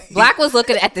tight. Black was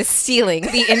looking at the ceiling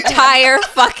the entire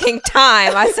fucking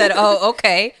time. I said, "Oh,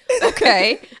 okay.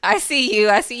 I see you.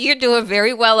 I see you're doing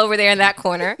very well over there in that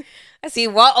corner. I see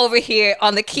Walt over here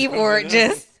on the keyboard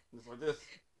just."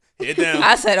 Head down.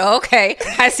 I said, okay,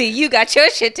 I see you got your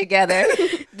shit together.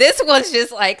 This one's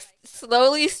just like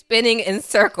slowly spinning in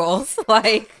circles,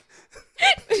 like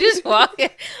just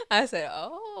walking. I said,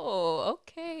 oh,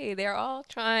 okay. They're all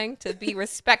trying to be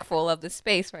respectful of the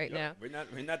space right now. We're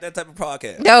not that type of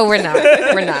podcast. No, we're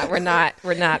not. We're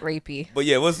not rapey. But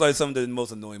yeah, what's like some of the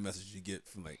most annoying messages you get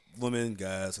from like women,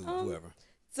 guys, whoever?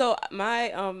 So my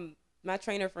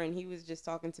trainer friend, he was just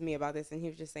talking to me about this, and he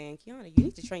was just saying, Kiana, you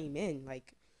need to train men.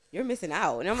 Like, you're missing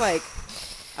out. And I was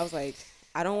like,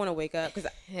 I don't want to wake up.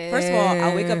 Because, first of all,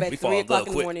 I wake up at 3 o'clock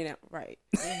in the morning. Right.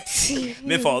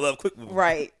 Men fall in love quick.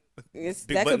 Right. Big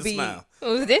that button could be. smile.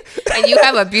 And you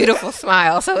have a beautiful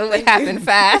smile, so it would happen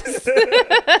fast.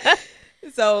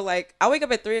 So like I wake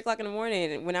up at 3:00 in the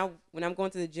morning, and when I'm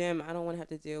going to the gym, I don't want to have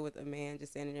to deal with a man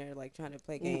just standing there like trying to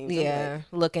play games. I'm Yeah, like,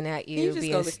 looking at you you, just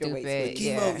being go lift your weights, stupid. please?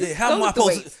 Yeah. Yeah, how Go am I lift the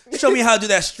supposed to show me how to do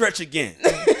that stretch again?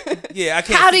 Yeah, I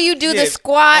can't. How do you do the yeah.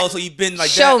 squat? Oh, so you been like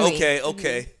Show that? me.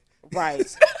 Okay.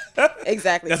 right.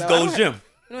 Exactly. That's So Gold's Gym.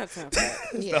 I don't have time for that.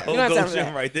 The Yeah. whole You don't have time Gold's for Gym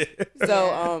that. right there.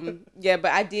 So yeah,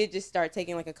 but I did just start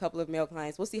taking like a couple of male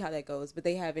clients. We'll see how that goes, but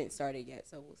they haven't started yet,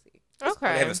 so we'll see.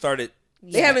 Okay. They haven't started.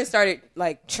 They haven't started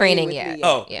like Training with yet. me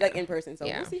Oh. Yeah. like in person. So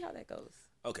Yeah. we'll see how that goes.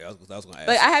 Okay, I was going to ask.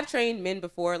 But I have trained men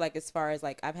before, like as far as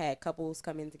like I've had couples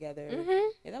come in together. Mm-hmm.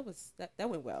 Yeah, that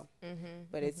went well.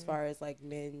 But as far as like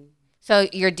men, So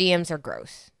your DMs are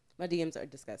gross. my DMs are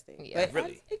disgusting. Yeah. But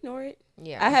Really? I ignore it.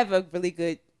 Yeah. I have a really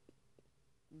good.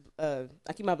 I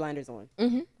keep my blinders on.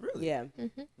 Really? Yeah.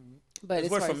 But It's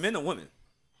as worse far for as, men or women?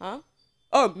 huh?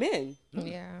 Oh, men.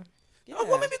 Yeah. Yeah. Oh,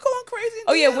 women be going crazy. in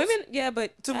Oh yeah, DMs. women. Yeah,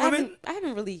 but To I women?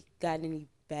 haven't really gotten any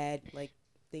bad like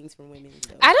things from women.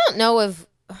 So. I don't know if.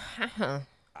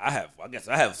 I guess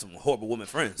I have some horrible women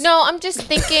friends. No, I'm just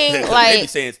thinking They be like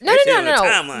saying- no, they say no, on no, the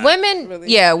no. timeline. Women, Really?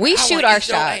 yeah, we I shoot wanna our eat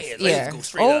your shots. ass. Like, Yeah. just go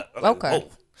straight up. I'm like, Okay.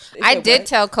 whoa. I said did what?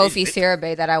 tell Kofi They-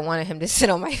 Sirabe that I wanted him to sit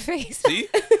on my face. See?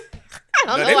 I don't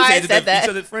No, know they be why I saying to said that. each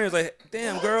other's friends like,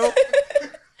 damn, girl.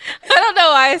 I don't know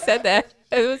why I said that.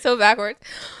 It was so backwards.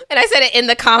 And I said it in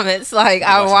the comments. Like,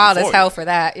 I'm watched wild as Euphoria. hell for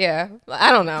that. Yeah.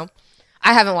 I don't know.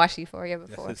 I haven't watched Euphoria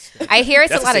before. I hear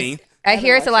it's a That's a lot scene. of. I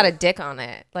hear it's a lot watched of dick on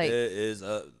it. Like, It is,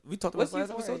 we talked about What's this last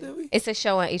Euphoria? episode, did we? it's a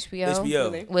show on HBO.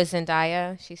 HBO. Really? With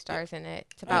Zendaya. She stars in it.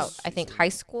 It's about, I think, high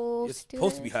school It's students.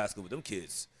 supposed to be high school with them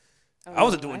kids. Oh, I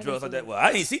wasn't no, doing haven't drugs like seen that. it. Well,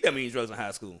 I didn't see that many drugs in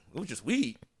high school. It was just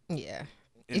weed Yeah.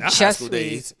 in It's our high just school weed.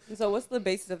 days. So what's the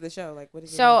basis of the show? Like what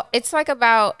is it? So it's like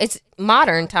about, it's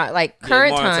modern time, like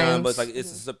current modern times. time, but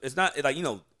it's like it's not like, you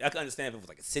know, I can understand if it was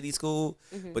like a city school,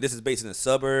 but this is based in the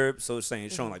suburbs, so it's saying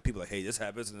showing like people like, hey, this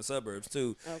happens in the suburbs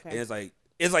too, Okay. and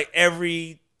it's like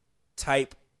every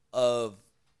type of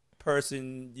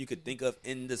person you could think of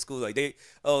in the school. Like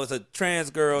it's a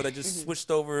trans girl that just switched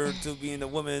over to being a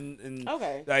woman, and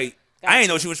Okay. like I didn't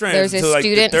know she was trans. There's a until, like, the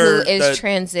student third- who is the-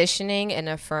 transitioning and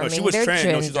affirming she was their trans.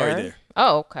 gender. No, she's already there.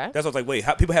 Oh, okay. That's what I was like, wait,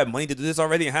 how, people have money to do this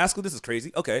already in high school? This is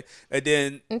crazy. Okay, and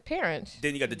then And parents.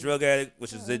 you got the drug addict,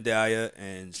 which is Zendaya,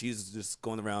 and she's just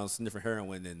going around sniffing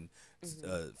heroin and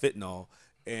fentanyl.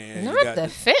 And you Not got the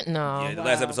fentanyl. yeah, the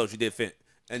last episode she did fent,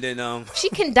 and then She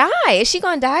can die. Is she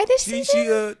gonna die this she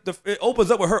season? it opens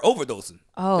up with her overdosing.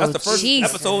 Oh, That's the first Jesus.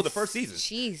 episode of the first season.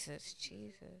 Jesus.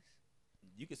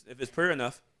 You can, if it's pure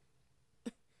enough,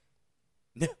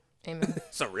 yeah, Amen.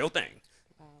 it's a real thing.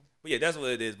 But yeah, that's what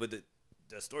it is. But the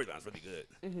storyline's really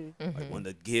good. Like when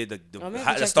the kid, the maybe the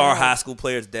check star it out. high school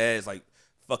player's dad is like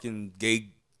fucking gay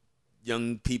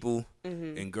young people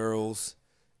and girls,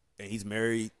 and he's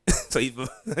married. So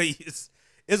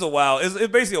it's a wild. It's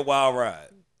basically a wild ride.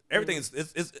 Everything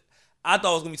is. I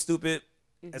thought it was gonna be stupid.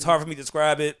 It's hard for me to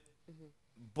describe it,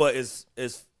 but it's a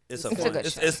fun. good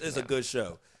It's, show. it's a good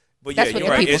show. But That's yeah, what you're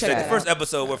the right. people It's the check first out.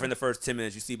 episode within the first 10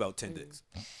 minutes you see about 10 dicks.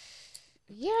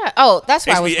 Yeah. Oh, that's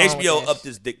why I was HBO, going with this. upped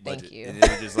this dick Thank budget, you. and it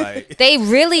was just like They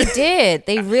really did.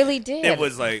 They really did. it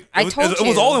was like I it was, told it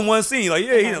was you. all in one scene. Like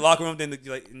yeah, he in the locker room, then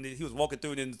and then he was walking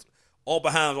through, and then all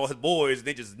behind all his boys, and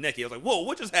they just naked. I was like, whoa,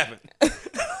 what just happened?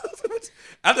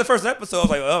 After the first episode, I was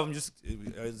like, oh, I'm just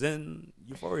in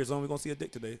Euphoria zone. We're gonna see a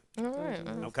dick today. All right.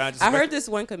 I'm kind of. I heard this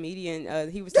one comedian.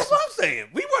 He was That's what I'm saying.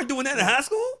 We weren't doing that in high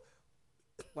school.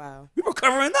 wow. We were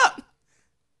covering up.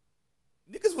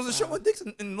 Niggas wasn't showing dicks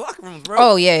in locker rooms, bro.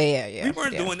 Oh yeah. we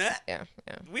weren't yeah. doing that. Yeah.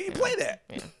 We didn't play that.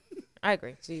 I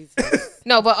agree. Jesus.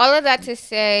 No, but all of that to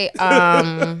say,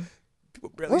 People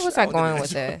barely where was I showered in going that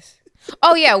with joint. this?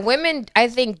 Oh yeah, women I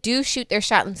think do shoot their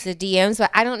shot into the DMs,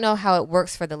 but I don't know how it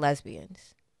works for the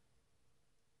lesbians.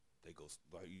 They go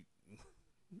like,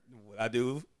 what I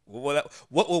do.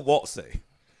 What will Walt say?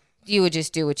 You would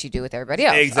just do what you do with everybody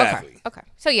else. Exactly. Okay.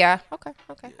 So yeah. Okay.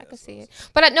 I can see it.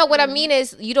 But no, what I mean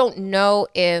is you don't know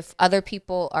if other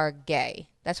people are gay.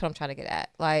 That's what I'm trying to get at.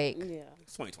 Like, Yeah.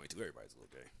 It's 2022. Everybody's a little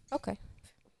gay. okay.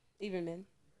 Even men.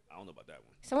 I don't know about that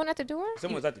one. Someone at the door?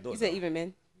 Someone's at the door. You said now. even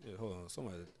men. Yeah, hold on.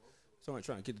 Somebody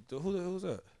trying to get the door. Who's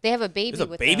that? They have a baby There's a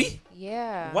with baby? them.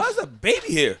 Yeah. Why is a baby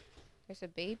here? There's a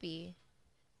baby.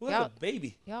 Who has Y'all- a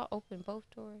baby? Y'all open both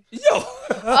doors. Yo,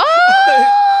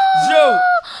 Oh! Joe.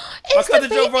 My It's the cousin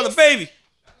Joe brought a baby.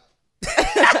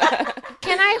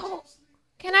 Can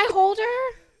I hold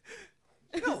her?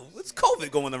 No, it's COVID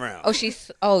going around.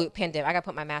 Pandemic. I gotta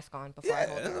put my mask on before I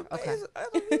hold her. Okay.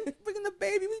 Bringing the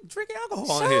baby, we drinking alcohol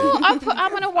So in here.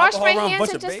 I'm gonna wash Alcohol my around hands bunch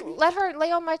and of just babies? let her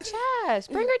lay on my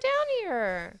chest. Bring her down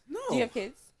here. No. Do you have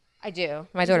kids? I do.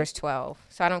 My daughter's 12,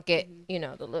 so I don't get the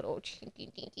little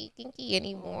chinky dinky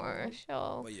anymore.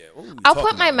 So But yeah, what were we I'll talking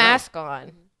put my about now? mask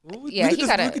on. Yeah, we he could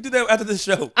gotta- We could do that after the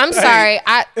show. I'm Hey, sorry.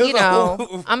 it was a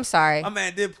whole- I'm sorry. My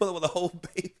man did pull up with a whole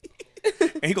baby.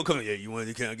 And he gonna come in, yeah,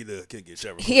 you can't get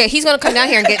shower. Yeah, he's gonna come down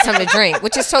here and get something to drink,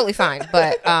 which is totally fine.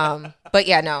 But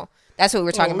yeah, no, that's what we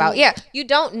were talking about. Yeah, you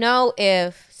don't know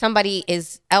if somebody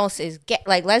else is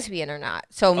like lesbian or not,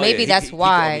 so Oh, maybe yeah, that's he called me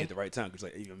why. at the right time because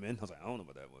like even men. I was like, I don't know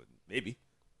about that, but maybe.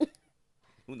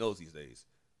 Who knows these days?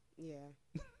 Yeah.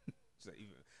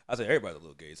 I said everybody's a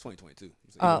little gay. It's 2022.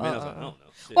 He's like, even men. I was like, I don't know.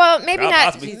 Shit. Well, maybe I'll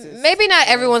not. possibly- Maybe not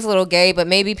everyone's a little gay, but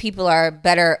maybe people are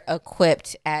better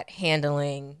equipped at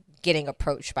handling getting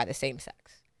approached by the same sex.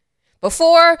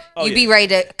 Before you'd be ready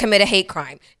to commit a hate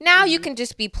crime. Now you can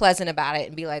just be pleasant about it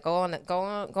and be like, go on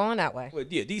that way. Well,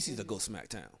 yeah, DC's a go smack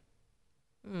town.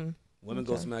 Women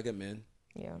go smack at men.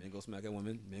 Yeah. Men go smack at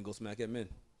women. Men go smack at men.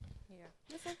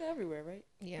 It's like that everywhere, right?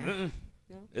 Yeah. Mm-mm.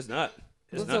 No? It's not.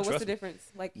 It's So not. what's Trust the me. difference?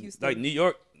 Like Houston. Like New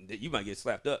York, you might get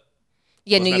slapped up.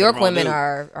 Yeah, Go New smack York at the wrong women dude.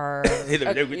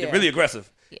 are They're yeah. really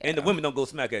aggressive. And the Yeah. women don't go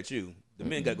smack at you. The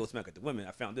men got to go smack at the women.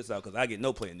 I found this out because I get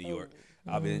no play in New York.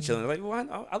 I've been chilling. Like,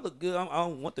 well, I look good. I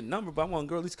don't want the number, but I want a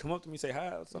girl at least come up to me and say hi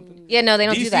or something. Yeah, no, they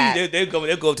don't DC, do that.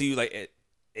 They'll go up to you like,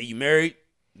 hey, you married?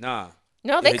 Nah.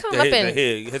 No, they come up and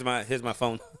Here's my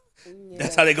phone.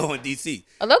 That's how they go in DC.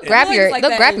 they'll I grab feel like your it's like they'll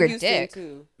that grab in your Houston, dick.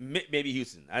 Too. Maybe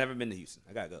Houston. I never been to Houston.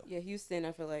 I gotta go. Yeah, Houston.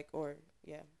 I feel like, or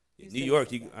yeah. Houston New is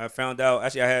York, like that. I found out.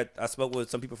 Actually, I spoke with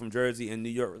some people from Jersey and New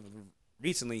York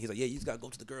recently. He's like, yeah, you just gotta go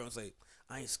to the girl and say,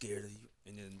 I ain't scared of you,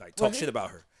 and then like talk shit about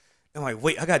her. I'm like,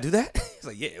 wait, I gotta do that? He's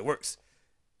like, yeah, it works.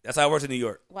 That's how it works in New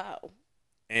York. Wow.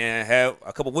 And I have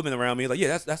a couple women around me like,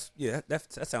 yeah,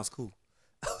 that sounds cool.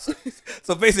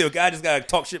 So basically, a guy just gotta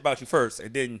talk shit about you first,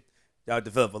 and then y'all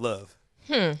develop a love.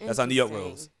 That's how New York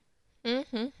rolls. Oh,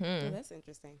 that's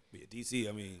interesting. Yeah, DC.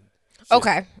 I mean, shit.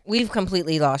 Okay, we've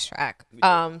completely lost track.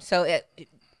 So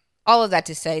all of that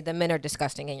to say, the men are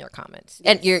disgusting in your comments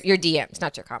and your DMs,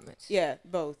 not your comments. Yeah,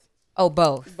 both. Oh,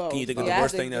 both. Both. Can you think of Yeah, the I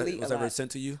worst have to thing that delete was a ever lot.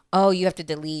 sent to you? Oh, you have to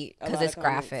delete A because lot it's of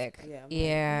comments. graphic. Yeah, I'm like,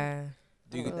 Yeah.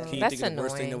 Can you That's think of the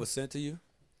worst thing that annoying. was sent to you?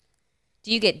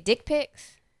 Do you get dick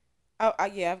pics?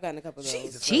 Yeah, I've gotten a couple of those.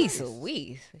 Jesus. Jeez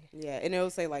Louise. Yeah, and it'll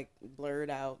say like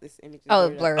blurred out. This image. Is Oh,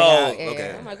 blurred blurred out. out. Yeah, okay.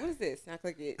 yeah. I'm like, what is this? And I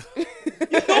click it.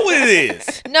 You know what it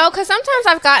is. No, because sometimes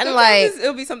I've gotten like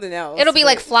it'll be something else. it'll be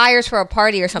like but- flyers for a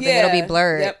party or something. It'll be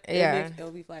blurred. Yep, Yeah. it'll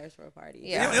be flyers for a party.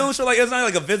 Yeah. It don't show like it's not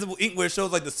like a visible ink where it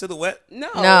shows like the silhouette. No,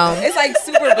 No. it's like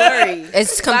super blurry.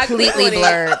 It's So I click completely on it.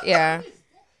 blurred. Yeah.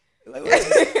 Like, what is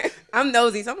this? I'm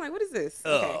nosy, so I'm like, what is this?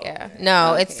 Oh. Okay. Yeah.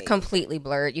 No, it's Okay. completely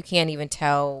blurred. You can't even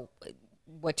tell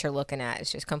what you're looking at.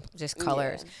 It's just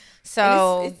colors. Yeah.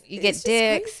 So And you get it's just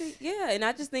dicks. crazy. Yeah, and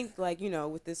I just think like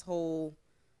with this whole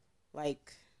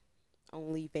like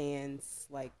OnlyFans,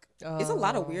 like it's a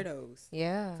lot of Oh. weirdos.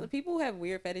 Yeah. So people have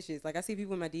weird fetishes. Like I see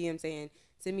people in my DM saying,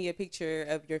 "Send me a picture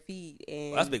of your feet,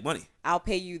 and Well, that's big money. I'll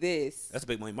pay you this." That's a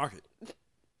big money market.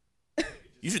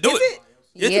 You should do Is it.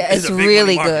 Yeah, it's a big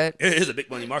really money market. good. It is a big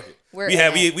money market. Where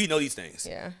We know these things.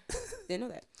 Yeah. Didn't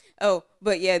know that. Oh,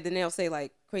 but yeah, then they'll say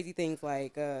like crazy things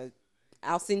like,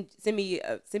 "I'll send me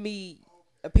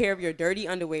a pair of your dirty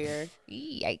underwear,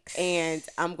 Yikes. and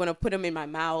I'm gonna put them in my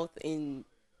mouth, and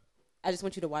I just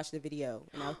want you to watch the video,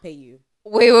 and I'll pay you."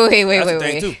 Wait. That's the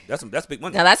thing too. That's big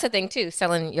money. Now that's the thing too.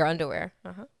 Selling your underwear.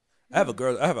 Uh-huh. I have a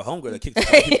homegirl that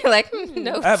kicks. You're like,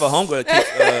 no. I have a homegirl that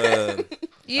kicks.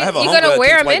 You, I have a you're homegirl gonna that wear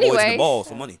kicks them white boys in anyway. the balls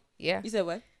for money. Yeah. You said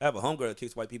what? I have a homegirl that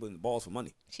kicks white people in the balls for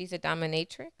money. She's a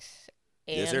dominatrix,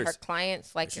 and her serious.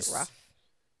 clients like it She's- rough.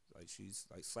 Like she's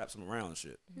like slaps them around and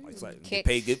shit. Like get Kicks.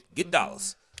 paid, get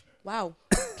dollars. Wow.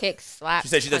 Kicks, slaps. She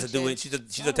said she doesn't do it. punches, She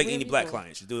doesn't Wow, take weird any black people.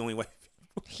 clients. She's doing only white.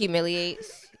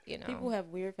 humiliates. You know, People have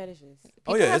weird fetishes. Oh,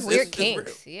 People yeah, have it's- weird it's real.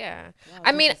 kinks. Yeah. Wow,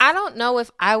 I mean, people- I don't know if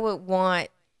I would want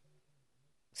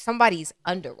somebody's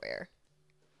underwear.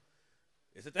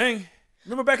 It's a thing.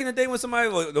 Remember back in the day when somebody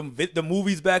the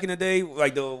movies back in the day,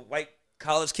 like the white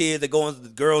college kids that go into the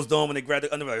girls' dorm and they grab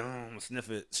the underwear, like, I'm gonna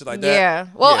sniff it, shit like that. Yeah.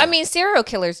 Well, Yeah. I mean, serial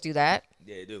killers do that.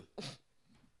 Yeah, they do.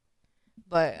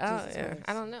 But Jesus yeah, Christ.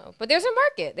 I don't know. But there's a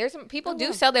market. There's some people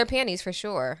do sell their panties for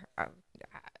sure.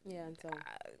 Yeah, and so Uh,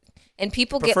 And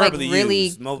people get like Preferably really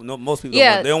used. Most people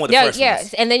yeah, they don't want the yeah, fresh yeah.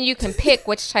 ones. And then you can pick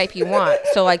which type you want.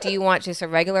 So like, do you want just a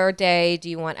regular day? Do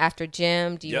you want after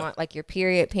gym? Do you Yep. want like your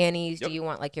period panties? Yep. Do you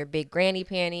want like your big granny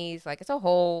panties? Like it's a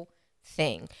whole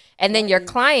thing. And then your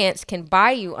clients can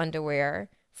buy you underwear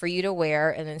for you to wear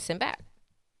and then send back.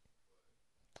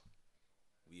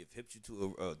 We have hipped you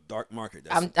to a dark market.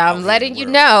 I'm letting you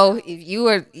know, if you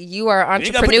are an You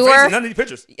ain't gotta put your face entrepreneur. in none of these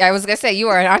pictures. I was gonna say you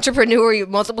are an entrepreneur. You have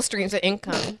multiple streams of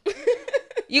income.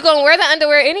 You gonna wear the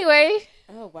underwear anyway.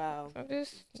 Oh wow.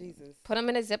 Just Jesus. put them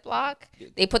in a Ziploc.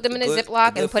 They put them in a good- Ziploc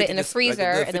a good and put it in the 50 like a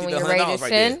freezer, good and then when $50 you're ready to right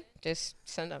send, there. just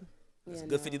send them. That's Yeah, a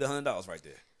good no. $50 to $100 right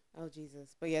there. Oh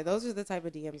Jesus. But yeah, those are the type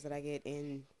of DMs that I get,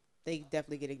 and they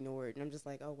definitely get ignored. And I'm just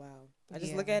like, oh wow. I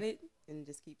just look Yeah. at it and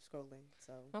just keep scrolling.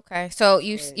 So Okay, so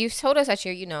you But- you told us that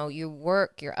you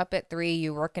work, you're up at 3,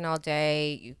 you're working all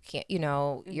day, you can't,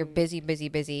 you're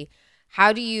busy.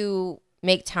 How do you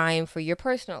make time for your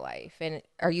personal life? And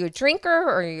are you a drinker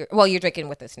or you're drinking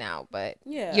with us now, but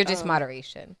yeah, you're just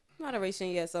moderation. moderation.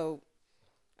 Yeah. So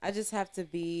I just have to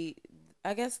be.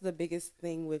 I guess the biggest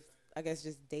thing with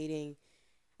just dating,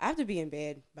 I have to be in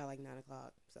bed by like 9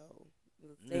 o'clock. So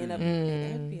staying up, I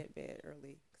have to be at bed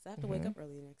early because I have to wake up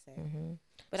early the next day.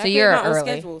 But So I you're create my own early.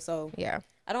 schedule, so Yeah,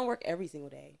 I don't work every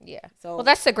single day. yeah. So Well,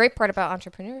 that's the great part about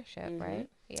entrepreneurship, right?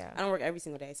 Yeah. I don't work every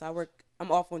single day. So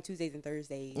I'm off on Tuesdays and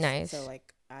Thursdays. Nice. So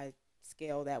like I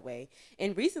scale that way.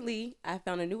 And recently I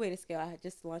found a new way to scale. I had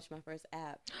just launched my first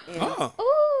app. And Oh,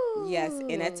 Ooh. yes,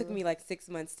 and that took me like 6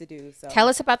 months to do. So Tell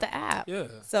us about the app. yeah.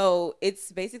 So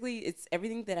it's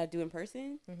everything that I do in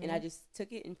person, and I just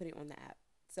took it and put it on the app.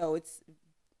 So it's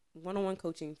one-on-one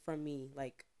coaching from me,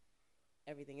 like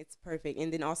everything. It's perfect.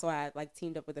 And then also I like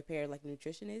teamed up with a pair of like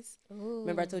nutritionists.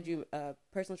 Remember I told you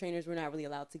personal trainers were not really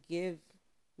allowed to give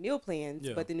meal plans,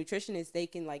 Yeah. but the nutritionists, they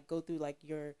can like go through like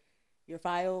your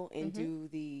file and do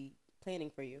the planning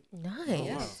for you. Nice.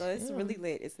 Yeah, so it's really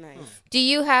lit. It's nice. Do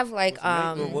you have like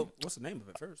What's the name of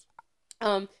it first?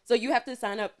 So you have to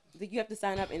sign up.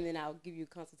 And then I'll give you a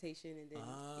consultation, and then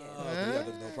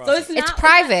So it's not it's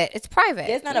private. It's private.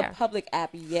 It's not Yeah. a public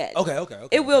app yet. Okay.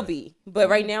 It will be, but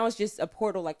right now it's just a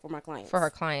portal like for my clients. For her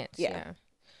clients. Yeah. Yeah.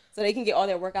 So they can get all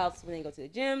their workouts when they go to the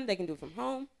gym. They can do it from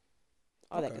home.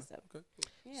 All that good stuff. Okay.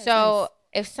 Yeah, it's So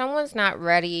if someone's not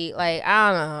ready, like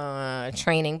I don't know,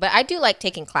 training, but I do like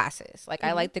taking classes. Like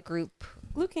I like the group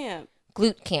nice. Glute camp.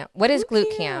 glute camp. What is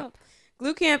glute camp?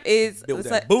 Glute camp is Build it's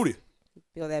that like- booty.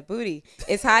 build that booty.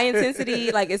 It's high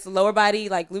intensity, like it's lower body.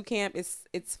 Like glute camp,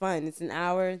 it's fun. It's an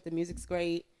hour. The music's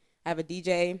great. I have a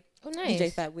DJ, Oh, nice.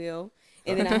 DJ Fat Wheel,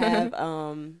 and then I have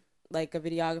like a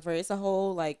videographer. It's a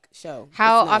whole like show.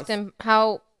 How It's nice. often?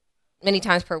 How many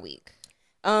times per week?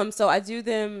 So I do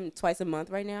them twice a month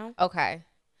right now. Okay.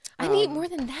 I need more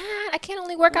than that. I can't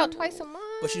only work out twice a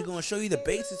month. But she's gonna show you the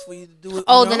basis for you to do it.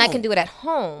 Oh, then I can do it at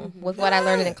home with what I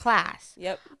learned in class.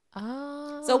 Yep.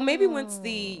 Oh. So maybe once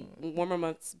the warmer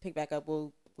months pick back up,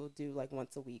 we'll do like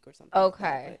once a week or something.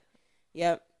 Okay. But,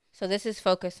 yep. So this is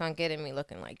focused on getting me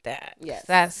looking like that. 'Cause Yes.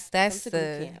 That's Come to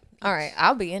glute the. camp. All right,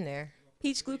 I'll be in there.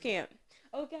 Peach Glue Camp.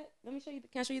 Oh, God. Let me show you.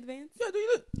 Can I show you the bands? Yeah, do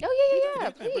you look? Oh yeah.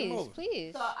 Bring 'em Please, over.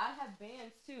 please. So I have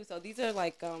bands too. So these are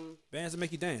like Bands that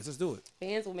make you dance. Let's do it.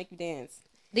 bands will make you dance.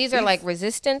 These are like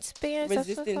resistance bands. that's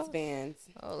what it's Resistance called? bands.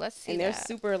 Oh, let's see. And they're that.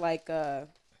 super like Yeah,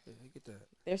 get that.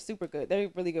 they're super good. They're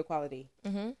really good quality.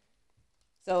 Mhm.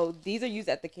 So these are used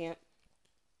at the camp,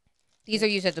 These are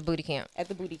used at the booty camp. at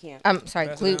the booty camp. I'm sorry,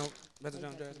 Pass it glute. down. Pass it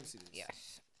down, Jazz. Let me see this.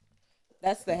 Yes,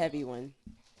 That's the heavy one.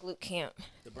 glute camp.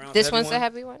 The brown This heavy one's one? the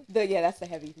heavy one. That's the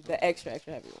heavy, the extra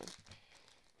heavy one.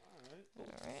 All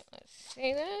right, let's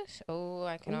see this. Oh,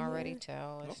 I can already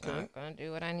tell it's Okay. not gonna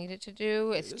do what I need it to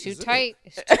do. It's This too is it. tight.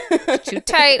 It's too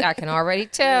tight. I can already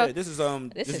tell. Yeah, this is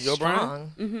This is your brand.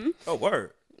 strong. Mm-hmm. Oh,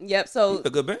 word. Yep. So These are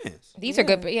good bands. These are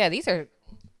good. Yeah, these are.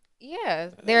 Yeah,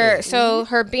 they're so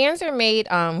her bands are made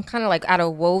kind of like out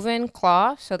of woven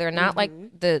cloth, so they're not like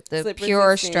the Slip pure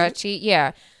resistant. stretchy.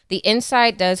 Yeah, the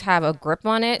inside does have a grip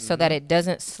on it so that it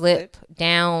doesn't slip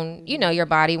down. You know, your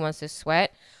body once to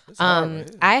sweat. It's hard right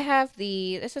here. I have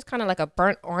this is kind of like a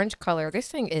burnt orange color. This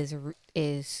thing is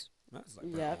That's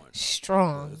like brown Yep. orange.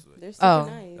 strong. This way. they're super Oh.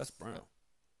 nice. That's brown.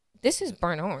 This is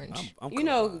burnt orange. I'm You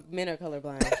know, colorblind. men are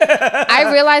colorblind.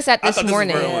 I realized that I this thought this was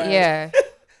morning. burnt orange. Yeah.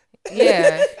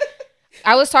 Yeah.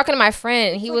 I was talking to my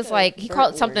friend and he was like, he burnt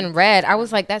called something orange. red. I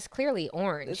was like, that's clearly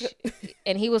orange.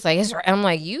 And he was like, it's red. I'm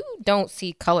like, you don't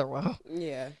see color well.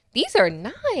 Yeah. These are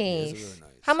nice. really nice.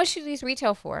 How much do these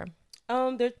retail for?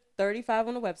 They're $35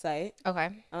 on the website.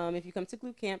 Okay. If you come to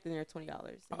Glue Camp, then they're $20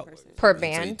 in Oh, person. Per so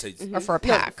band you take- or for a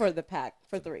No, pack? for the pack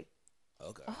for 3.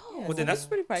 Okay. Oh. Yeah, Well, then that's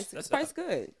pretty pricey. that's- Price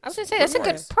good. I was gonna say that's a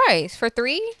good price for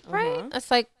 3, right? Uh-huh. That's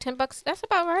like $10. That's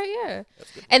about right, yeah.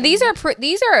 good. And these are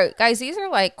guys. These are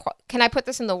like, can I put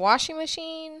this in the washing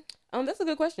machine? That's a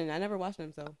good question. I never washed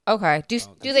them, so Okay. Do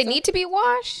think they so. need to be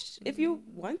washed? if you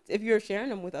want, if you're sharing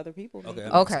them with other people, Okay. maybe.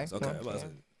 that makes Okay. sense. Okay. Yeah. I was about to say,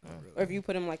 not or really. if you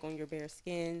put them like on your bare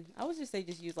skin, I would just say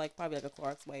just use like probably like a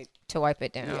Clorox wipe. To wipe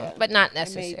it down, Yeah. but not It may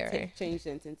necessary. change the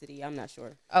intensity. I'm not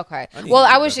sure. Okay. I need Well, to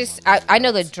I get was back on just, my I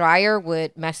know the legs. dryer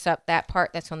would mess up that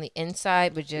part that's on the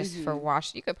inside, but just for Mhm.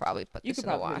 wash, you could probably put You this could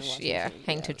in the probably put it in the wash. washing Yeah, machine,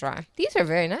 hang yeah. to dry. These are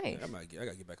very nice. I gotta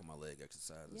get back on my leg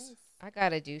exercises. I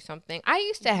gotta do something. I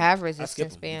used to have I skip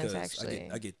resistance them bands because actually.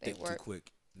 I get They thick too work.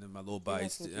 quick. And then my little You have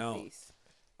bodies. some You cute know, face.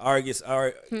 I already You got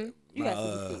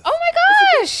some cute. Oh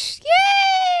my gosh! Yay!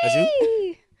 That's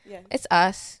you? Yeah. It's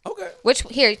us. Okay. Which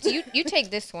here you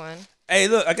take this one. Hey,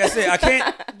 look, like I said, I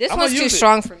can't. This I'ma one's too use it.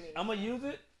 strong for me. I'm gonna use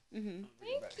it. Mm-hmm.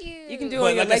 Thank you. You can do it But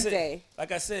on your like I leg said- day.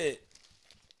 Like I said,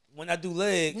 when I do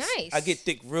legs, Nice. I get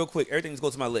thick real quick. Everything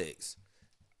goes to my legs.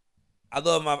 I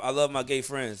love my gay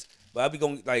friends, but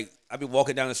I be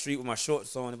walking down the street with my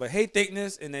shorts on, but hey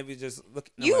thickness, and they be just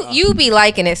looking. You be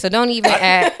liking it, so don't even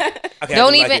act. okay, I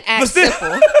Don't do like even it. act But still-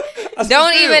 simple. I still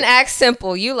Don't feel. even act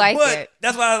simple. You like But it.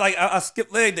 that's why I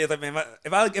skip leg days. Like man,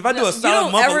 if I do a You solid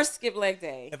don't month, ever skip leg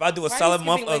day. if I do a Why are you solid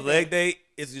month skipping of leg day,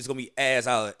 it's just gonna be ass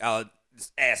out,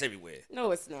 just ass everywhere.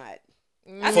 No, it's not.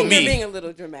 Mm. I For think me. you're being a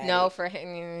little dramatic. No, for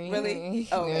him. Really?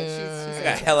 Oh, okay. I She's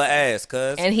got hella ass,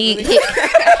 cuz. And he Really?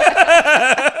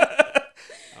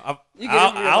 I You get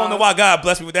it for your don't know mom? why God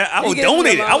blessed me with that. I You would get it for your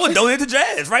donate it. I mom? would donate it to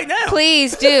Jazz right now.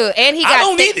 please do. And he I got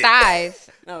don't thick need it. thighs.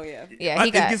 Oh yeah. Yeah, he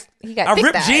got I thick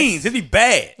rip thighs. jeans. It'd be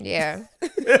bad. Yeah.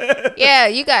 Yeah,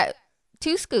 you got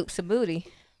 2 scoops of booty.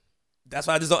 That's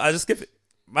why I just skip it.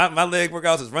 My leg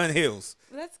workouts is running hills.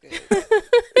 Well, that's good.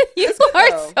 You good, are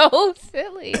though. so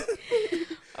silly.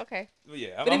 Okay. But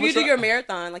yeah, But if you do your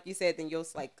marathon, like you said, then you'll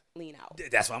like lean out.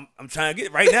 that's what I'm trying to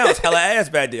get right now. It's hella ass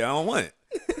back there. I don't want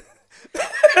it.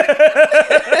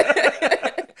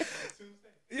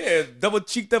 Yeah, double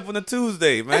cheeked up on a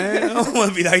Tuesday, man. I don't want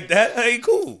to be like that. That ain't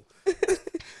cool.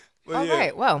 But All yeah,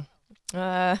 right. Well,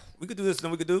 we could do this.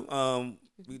 Then we could do.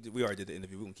 We already did the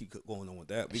interview. We can keep going on with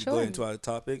that. We can go Sure. into our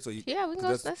topic. So Yeah, we can go-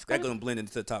 let's go. That's gonna blend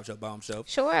into the top shelf, bottom shelf.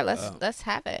 sure. Let's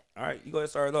have it. All right, you go ahead and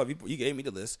start it off. You gave me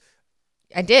the list.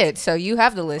 I did. So you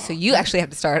have the list. So you actually have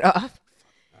to start off. All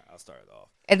right, I'll start it off.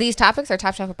 And these topics are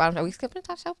top shelf or bottom shelf. Are we skipping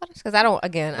top shelf bottom? Because I don't.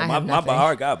 Again, I have my nothing.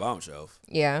 bar got bottom shelf.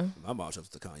 Yeah. My bottom shelf is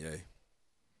the Kanye.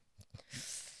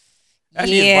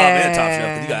 Actually, it's bottom and top shelf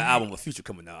because you got an album with Future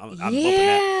coming out. I'm bumping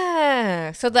that.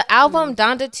 Yeah. So the album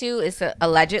Donda 2 is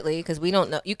allegedly, because we don't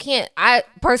know. You can't. I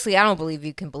personally, I don't believe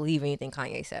you can believe anything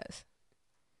Kanye says.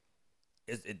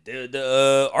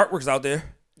 The artwork's out there,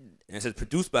 and it says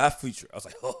produced by Future. I was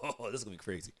like, oh, this is gonna be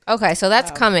crazy. Okay, so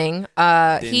that's Wow. coming.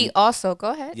 Then- He also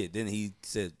go ahead. Yeah. Then he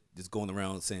said just going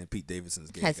around saying Pete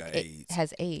Davidson's gay Has got a- AIDS.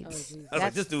 has Oh, AIDS. I was like,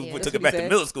 That's- this dude yeah. took That's it what back he to said?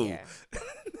 middle school. Yeah.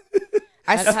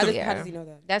 How does he know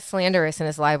that? That's slanderous and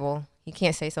it's libel. You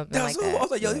can't say something Yeah, like so that. I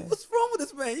was like, yo, Yeah. what's wrong with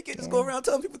this man? You can't just go around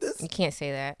telling people this. You can't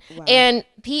say that. Wow. And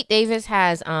Pete Davis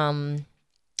has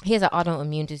he has an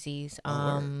autoimmune disease. He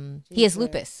has Jesus.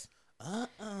 lupus.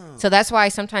 So that's why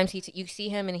sometimes you see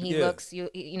him and he Yeah. looks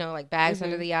like bags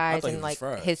under the eyes thought he and was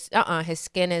like fried. his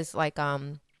skin is like not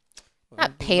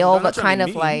I'm pale not but trying kind to of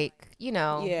be mean. like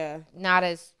Yeah. not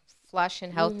as flush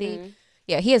and healthy. Mhm.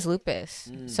 Yeah, he has lupus.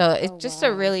 So it's Oh, just wow.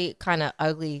 a really kind of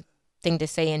ugly thing to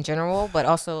say in general, but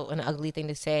also an ugly thing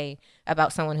to say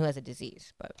about someone who has a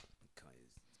disease. But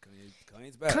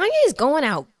Kanye's back. Kanye's going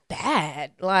out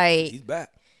bad. Like, He's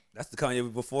back. That's the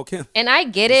Kanye before Kim. and I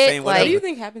get He's it. saying What whatever. do you Like,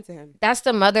 think happened to him? that's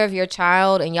the mother of your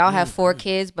child, and y'all have 4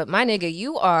 kids. But my nigga,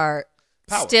 you are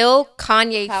Power. still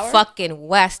Kanye Power? fucking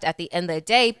West at the end of the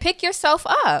day. Pick yourself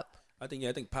up. I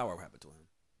think power happened to him.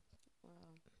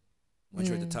 Once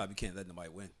you're at the top, you can't let nobody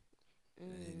win.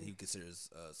 And he considers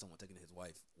someone taking his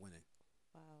wife winning.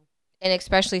 And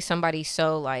especially somebody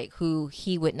so like who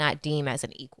he would not deem as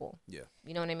an equal. Yeah.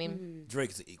 You know what I mean? Drake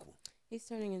is an equal. He's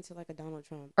turning into like a Donald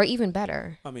Trump. Or even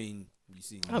better. I mean, you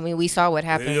see. I mean, we saw what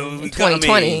happened Yeah, in we kinda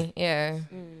 2020. mean- Yeah,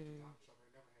 I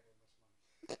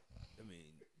mean,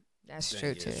 that's yeah, true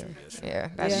yeah, too. true, yeah, true. Yeah,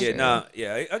 that's yeah, true. nah,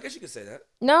 yeah. I guess you could say that.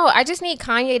 No, I just need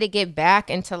Kanye to get back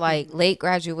into like late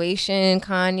graduation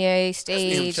Kanye Just need him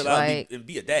to stage. chill out Like, and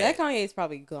be a That dad. Kanye is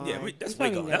probably gone. Yeah, that's He's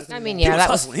way probably gone. never That's- I gonna mean, be yeah, was that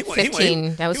was hustling. He was-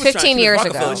 15. That was he was trying to 15 keep years his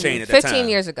Rockefeller ago. chain at that 15 time.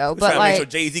 years ago. He was But trying to make sure like,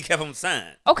 Jay-Z kept him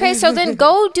signed. okay, so then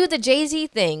go do the Jay-Z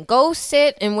thing. Go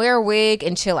sit and wear a wig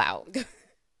and chill out.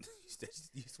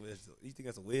 You think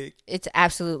that's a wig? It's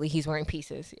absolutely he's wearing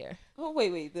pieces. Yeah. Oh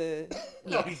wait, the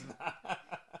No, he's not.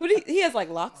 But he has like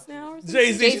locks now or something?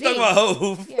 Jay-Z, she's talking about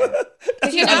Hove. Yeah.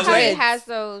 Because you know how he dreads. has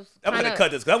those I'm going to kinda,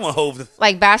 cut this because I want Hove to...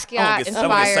 like I'm gonna Basquiat get signed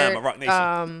inspired. by Rock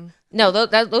Nation. No,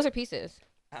 those are pieces.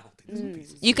 I don't think these are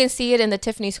pieces. You can see it in the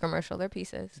Tiffany's commercial. They're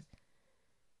pieces.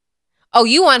 Oh,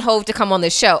 you want Hove to come on the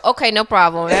show? Okay, no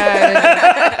problem.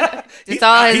 It's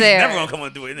all his He's there. never going to come on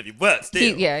and do an interview, but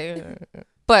still. Yeah.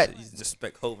 But You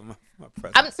disrespect Hove in my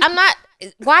presence. I'm not.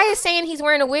 Why is saying he's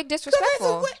wearing a wig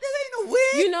disrespectful? That ain't no wig.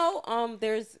 You know,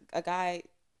 there's a guy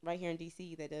right here in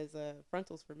DC that does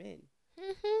frontals for men.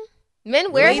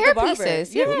 Men wear Wade the hair Barber.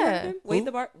 pieces. You ever heard of Yeah. him?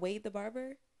 Wade the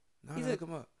Barber. No, He's no, a-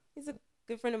 come on. He's a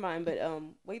good friend of mine, but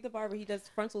Wade the Barber, he does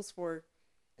frontals for.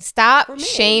 Stop For men.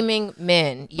 shaming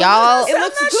men, y'all. It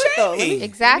looks not good though. shaming.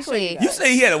 Exactly. You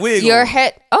say he had a wig Your on.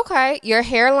 head, okay. Your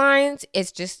hairlines, it's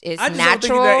I just don't think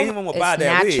natural. that anyone will buy it's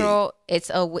that wig. natural.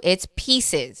 It's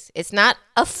pieces. It's not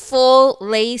a full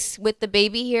lace with the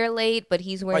baby hair laid, but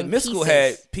he's wearing Like Mystical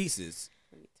pieces. had pieces.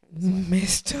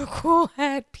 Mystical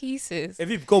had pieces. If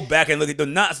you go back and look at the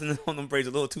knots on them braids,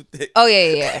 a little too thick. Oh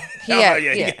yeah.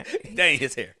 Yeah. That ain't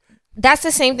his hair. That's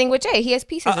the same thing with Jay. He has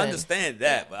pieces. I in. understand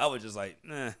that, but I was just like,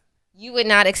 nah. You would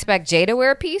not expect Jay to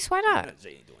wear a piece. Why not? Jay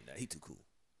ain't doing that. He too cool.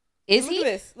 Is Look he? at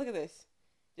this. Look at this.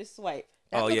 Just swipe.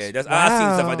 That Oh looks- yeah, I seen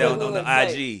stuff like that on Look, the look, look.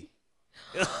 IG.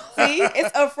 See,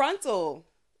 it's a frontal,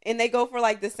 and they go for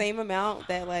like the same amount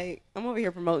that like I'm over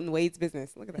here promoting Wade's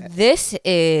business. Look at that. This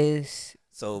is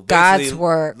So God's basically,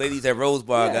 work. ladies at Rose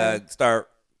Bar Yeah. gotta start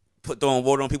throwing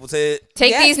water on people's head.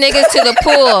 take Yes. these niggas to the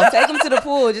pool. Take them to the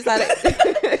pool. Just out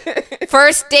of.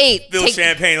 First date. Fill Take-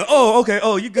 champagne. Oh, okay.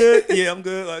 Oh, you good? Yeah, I'm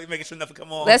good. Like making sure nothing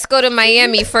come on. Let's go to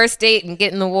Miami first date and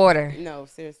get in the water. No,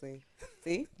 seriously.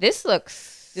 See, This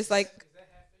looks just like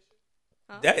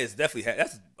That is definitely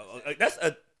that's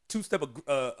a two-step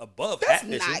above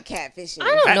catfishing. catfishing.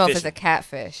 I don't know if it's Catfishing. a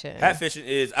catfish. Catfishing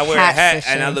is I wear a hat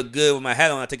and I Catfishing. look good with my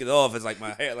hat on. I take it off. It's like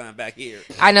my hairline back here.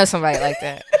 I know somebody like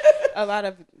that. A lot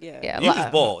of yeah. You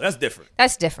just bald. That's different.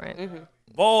 That's different.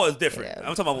 Bald is different. Yeah.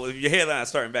 I'm talking about your hairline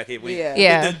starting back here. Yeah.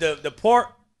 Yeah. The part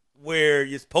where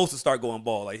you're supposed to start going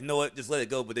bald, like you know what, just let it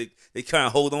go. But they kind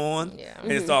of hold on. Yeah.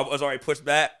 And it's already pushed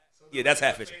back. Yeah, that's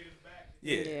catfishing.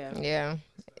 Yeah. Yeah.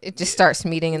 It just starts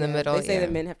meeting in the middle. They say yeah.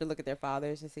 that men have to look at their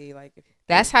fathers and see like if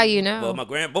That's how you know.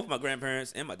 Well, both my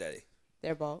grandparents and my daddy.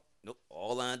 they're bald. Nope,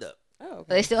 all lined up. Oh,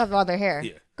 okay. They still have all their hair.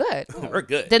 Yeah. Good. We're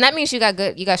good. Then that means you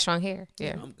got strong hair.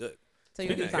 Yeah. I'm good. So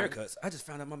you'll Speaking be of fine. haircuts, I just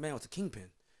found out my man was a kingpin.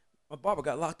 My barber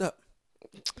got locked up.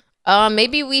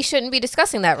 Maybe we shouldn't be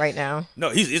discussing that right now.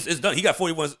 No, it's done. He got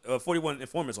 41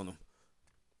 informants on him.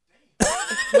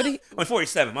 What do you, I mean,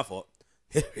 47. My fault.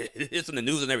 It's in the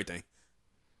news and everything.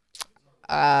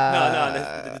 No,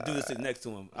 the dude that sits next to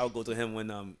him. I'll go to him when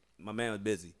my man was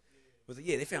busy. He was like,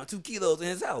 yeah, they found 2 kilos in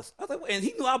his house. I was like, and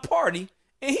he knew our party,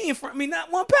 and he in front of me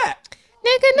not one pack.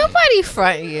 Nigga, nobody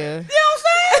front you. You know what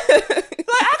I'm saying? Like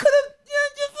I could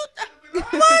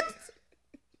have. What?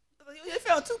 Like, they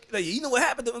found 2. Like, you know what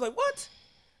happened? I was like, what?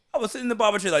 I was sitting in the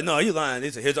barber chair like, no, you lying.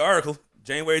 They said, here's the article,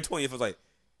 January 20th. I was like,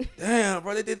 damn,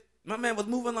 bro, they did. My man was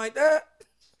moving like that,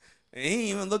 and he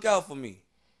didn't even look out for me.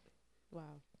 wow.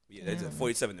 Yeah, they did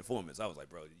 47 informants. I was like,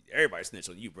 bro, everybody snitched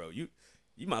on you, bro. You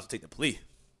might as well take the plea.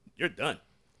 You're done.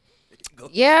 Go.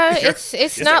 Yeah, You're-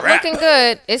 it's a not wrap. looking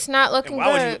good. It's not And looking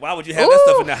why good. would you have that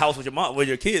stuff Ooh. in the house with your mom, where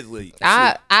your kids live?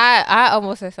 I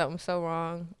almost said something so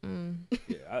wrong.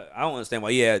 Yeah, I don't understand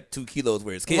why he had 2 kilos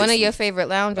where his kids. One of your sleep. favorite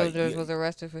lounge Like, owners yeah. was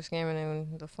arrested for scamming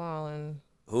in the fall and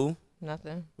Who?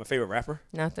 nothing. My favorite rapper.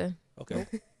 Nothing. Okay.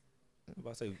 I'm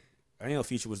about to say, I didn't know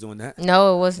Future was doing that.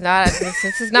 No, it was not.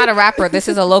 This is not a rapper. This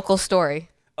is a local story.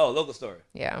 Oh, local story.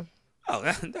 Yeah. Oh,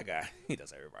 that guy. He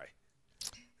does everybody.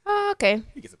 Oh, okay.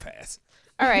 He gets a pass.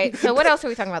 All right. So what else are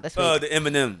we talking about this week? The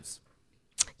M&Ms.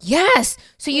 Yes.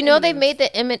 So you know they've made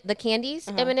the candies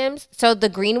M&Ms. So the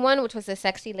green one, which was the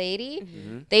sexy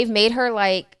lady, they've made her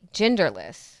like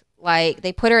genderless. Like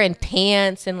they put her in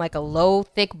pants and like a low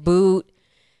thick boot.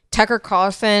 Tucker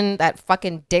Carlson, that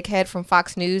fucking dickhead from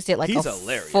Fox News, did like He's a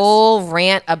hilarious. full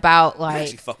rant about I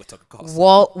actually like fuck with Tucker Carlson.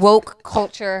 woke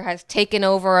culture has taken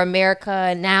over America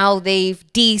and now they've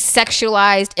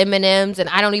desexualized M&Ms and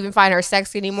I don't even find her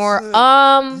sexy anymore.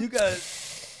 You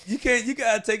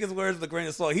gotta take his words with a grain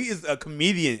of salt. He is a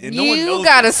comedian, and no one You knows.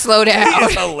 gotta this. slow He down.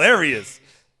 is hilarious.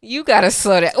 You gotta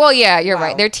slow down. Well, yeah, you're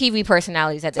right. They're TV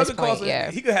personalities at this Tucker point. Carlson, Yeah.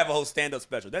 he could have a whole stand-up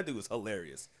special. That dude is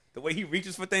hilarious. The way he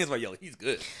reaches for things, like yo, he's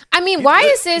good. I mean, He's why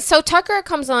good. is this? So Tucker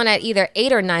comes on at either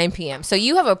 8 or 9 p.m. So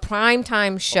you have a prime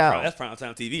time show, That's prime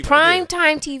time TV. Right prime there.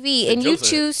 time TV, The and you jokes are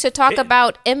choose to talk hitting.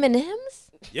 about M&Ms?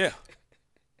 Yeah,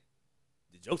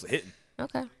 the jokes are hitting.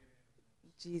 Okay.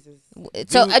 Jesus.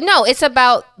 So no, it's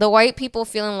about the white people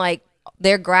feeling like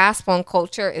their grasp on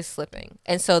culture is slipping.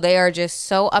 And so they are just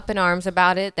so up in arms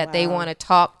about it that they want to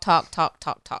talk.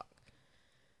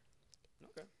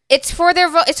 It's for their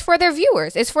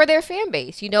viewers. It's for their fan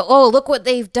base. You know, oh, look what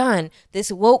they've done.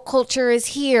 This woke culture is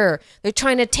here. They're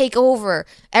trying to take over.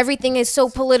 Everything is so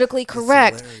politically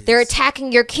correct. They're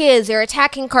attacking your kids. They're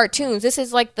attacking cartoons. This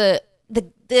is like the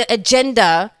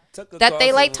agenda that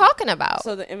they like talking about.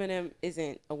 So the Eminem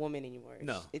isn't a woman anymore.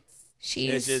 No.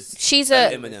 She's a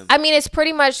Eminem. I mean, it's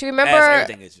pretty much. You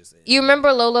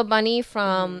remember Lola Bunny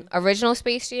from original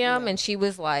Space Jam, and she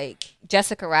was like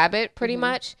Jessica Rabbit, pretty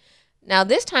much. Now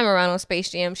this time around on Space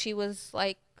Jam, she was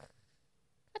like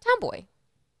a tomboy,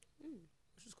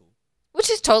 which is cool.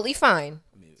 Which is totally fine.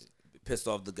 I mean, it pissed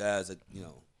off the guys that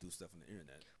do stuff on the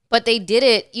internet. But they did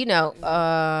it. You know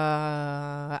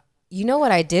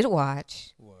what I did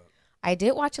watch? What? I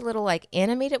did watch a little like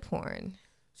animated porn.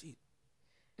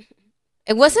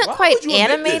 It wasn't quite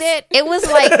animated. It was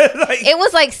like it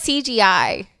was like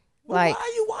CGI. Like, why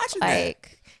are you watching that?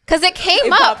 Because it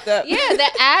came up. Yeah, the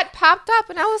ad popped up,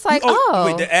 and I was like, oh.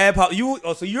 Wait, the ad pop.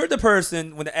 So you're the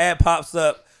person when the ad pops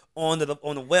up on the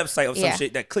website or some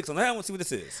shit that clicks on that. I want to see what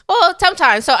this is. Well,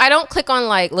 sometimes. So I don't click on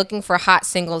like looking for hot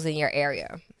singles in your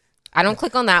area. I don't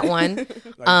click on that one. This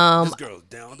girl's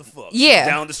down the fuck. Yeah,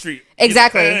 down the street.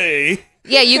 Exactly. Hey.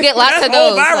 Yeah, you get lots of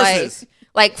those. Viruses.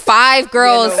 Like 5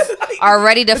 girls are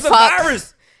ready to fuck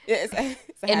virus.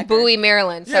 in Bowie,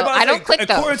 Maryland. So I don't click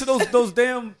those. According to those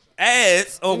damn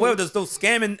ads or whatever those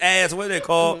scamming ads, what they're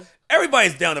called,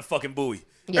 everybody's down to fucking Bowie.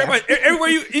 Yeah. Everywhere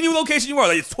any location you are,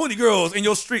 like it's 20 girls in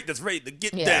your street that's ready to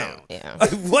get down. Yeah.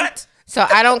 Like, what? So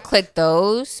I don't click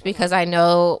those because I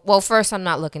know. Well, first I'm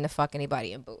not looking to fuck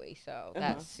anybody in Bowie, so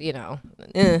that's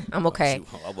I'm okay.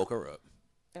 I woke her up.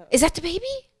 Is that the baby?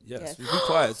 Yes. Be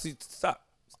quiet. Stop.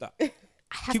 I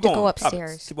have to go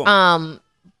upstairs. Keep on.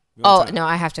 Oh no,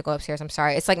 I have to go upstairs. I'm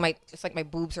sorry. It's like my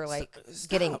boobs are like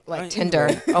getting like tender.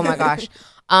 Oh my gosh.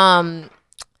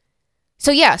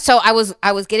 So yeah, so I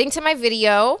was getting to my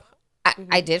video.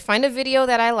 I did find a video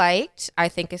that I liked. I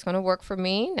think it's gonna work for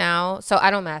me now. So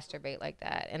I don't masturbate like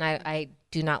that, and I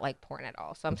do not like porn at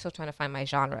all. So I'm still trying to find my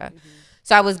genre.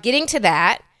 So I was getting to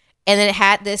that, and then it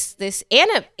had this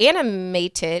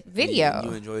animated video.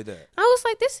 You enjoyed that? I was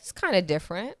like, this is kind of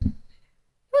different.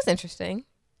 It was interesting.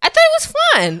 I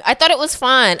thought it was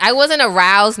fun. I wasn't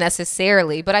aroused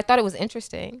necessarily, but I thought it was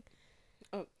interesting.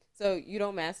 Oh, so you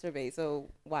don't masturbate, so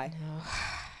why? No.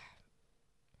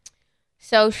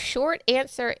 So short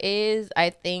answer is, I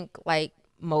think like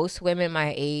most women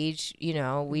my age,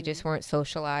 we just weren't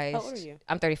socialized. How old are you?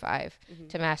 I'm 35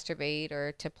 to masturbate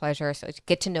or to pleasure. So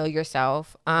get to know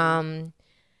yourself. And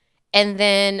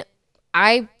then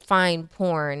I find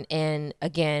porn, and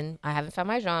again, I haven't found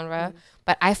my genre,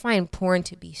 but I find porn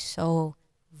to be so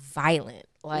violent.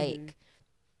 Like,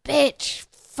 bitch,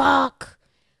 fuck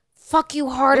you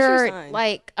harder. What's your sign?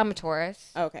 Like, I'm a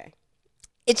Taurus. Okay.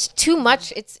 It's too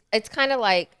much. It's kind of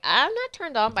like, I'm not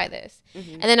turned on by this.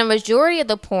 And then a majority of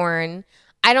the porn,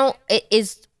 it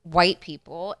is white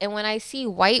people. And when I see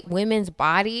white women's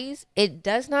bodies, it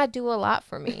does not do a lot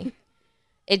for me.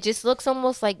 It just looks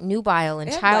almost like nubile and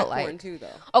childlike. Black porn too,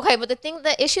 though. Okay, but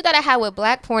the issue that I have with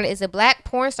black porn is the black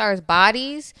porn stars'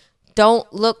 bodies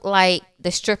don't look like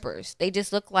the strippers. They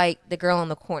just look like the girl in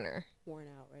the corner. Worn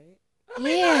out, right? I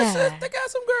mean, they got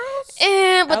some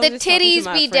girls. But the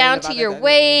titties be down to your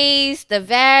waist. The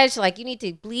vag, like you need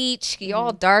to bleach. You're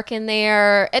all dark in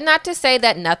there. And not to say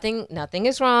that nothing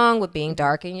is wrong with being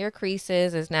dark in your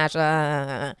creases. It's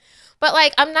natural. But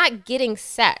like, I'm not getting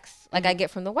sex like I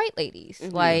get from the white ladies.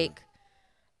 Like,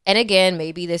 and again,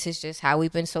 maybe this is just how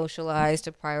we've been socialized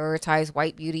to prioritize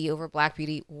white beauty over black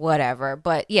beauty, whatever.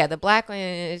 But yeah, the black one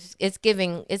it's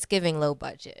giving low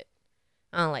budget.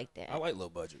 I don't like that. I like low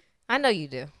budget. I know you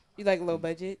do. You like low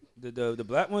budget? The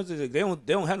black ones, they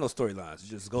don't have no storylines.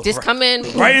 Just go come in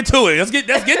right into it. Let's get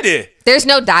there. There's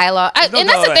no dialogue, and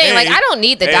that's the thing. Hey, like I don't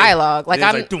need the dialogue. Like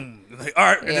I'm like, doom. Like, all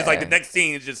right, and it's like the next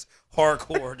scene is just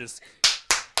hardcore. It's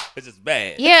just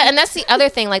bad. Yeah, and that's the other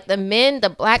thing. Like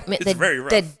the black men, very rough.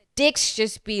 The dicks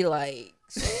just be like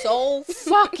so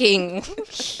fucking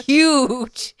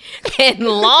huge and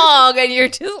long, and you're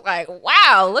just like,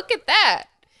 wow, look at that.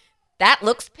 That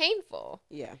looks painful.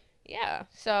 Yeah. Yeah.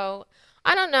 So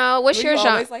I don't know. What's your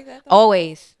genre? Always like that? Though?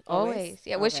 Always. Yeah. Okay.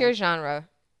 What's your genre?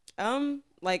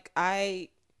 Like I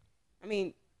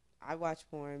mean, I watch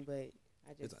porn, but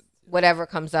I just whatever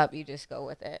comes up, you just go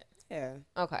with it. Yeah.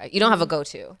 Okay. You don't have a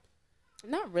go-to.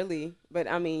 Not really, but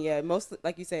I mean, yeah. Mostly,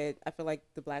 like you said, I feel like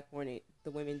the black porn,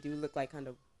 the women do look like kind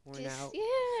of worn out.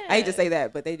 Yeah. I hate to say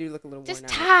that, but they do look a little just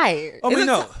worn out. tired. Oh, They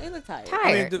no. look they look tired.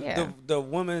 Tired. I mean, yeah. the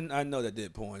woman I know that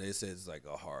did porn, they said it's like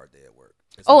a hard day at work.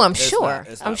 It's Oh, not- I'm it's sure. not-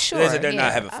 it's I'm not- sure, They said they're yeah.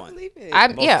 not having I fun. believe it.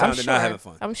 I'm Most yeah. of the I'm time they're sure. not having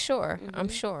fun. I'm sure. I'm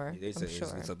sure. They say I'm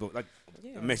sure. it's like,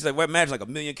 Yeah. I mean, she's like, well, imagine like a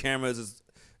million cameras is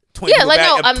 20 Yeah, people like, back,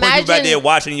 no, 20 people back imagine- there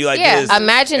watching you like yeah, this.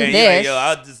 imagine and you're like, this. yo,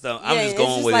 I'm just It's going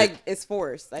just with like it. it's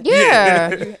forced. Like,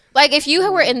 Yeah. Like if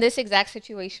you were in this exact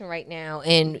situation right now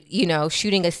and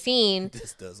shooting a scene,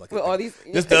 This does like with all these.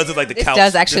 this does look like the This couch.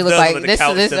 does actually look like- the this-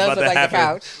 couch this that's does about look to like the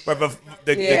happen. couch. Right, but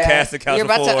the Yeah. cast the couch you're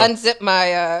about to before.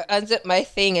 unzip my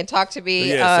thing and talk to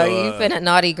me. Yeah, so, You've been a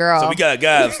naughty girl. So we got a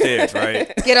guy upstairs,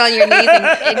 right? Get on your knees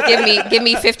and give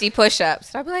me 50 push-ups.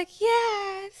 And I'll be like,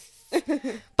 yes.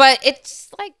 But it's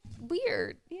like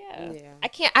weird. Yeah.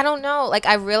 Yeah. I don't know. Like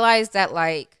I realized that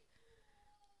like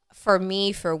for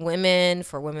me, for women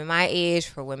my age,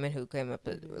 for women who came up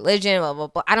with religion, blah, blah,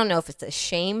 blah. I don't know if it's a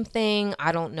shame thing.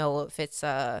 I don't know if it's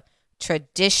a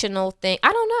traditional thing.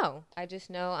 I don't know. I just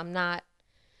know I'm not.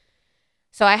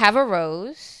 So I have a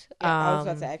rose. I was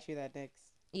about to ask you that next.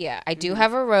 Yeah, I do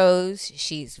have a rose.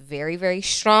 She's very, very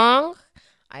strong.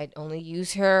 I only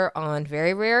use her on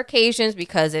very rare occasions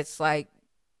because it's like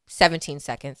 17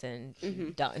 seconds and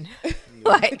done.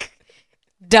 Like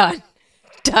done.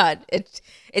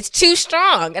 It's too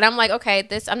strong. And I'm like, okay,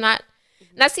 I'm not. And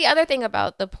that's the other thing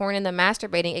about the porn and the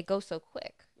masturbating. It goes so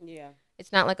quick. Yeah.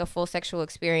 It's not like a full sexual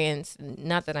experience.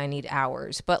 Not that I need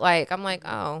hours, but like I'm like,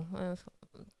 oh,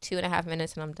 2.5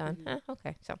 minutes and I'm done.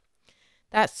 Okay, so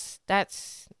that's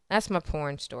my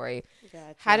porn story.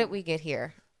 Gotcha. How did we get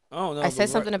here? Oh no! I said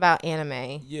something about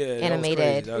anime. Yeah, that was animated.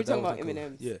 crazy. That We're talking was about cool.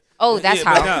 M&Ms. Yeah. Oh, that's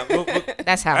but how.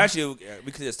 That's how. Actually,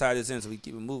 we could just tie this in so we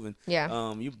keep it moving.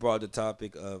 Yeah. You brought the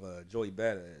topic of Joey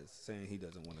Badass saying he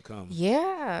doesn't want to come.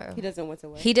 Yeah. He doesn't want to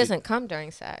wait. He doesn't come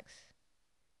during sex.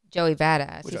 Joey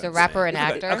Badass. Which He's I a rapper and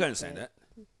understand. actor. I can understand that.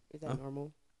 Is that Huh?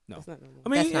 normal? No. That's not normal. I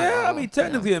mean, That's not yeah. I normal. mean,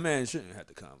 technically, a man shouldn't have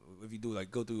to come. If you do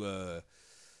like go through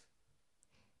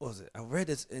what was it? I read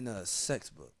this in a sex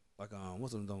book. Like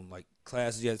what's them like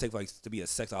classes you have to take like to be a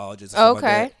sexologist. And stuff like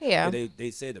Okay. that. Yeah. They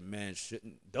said the man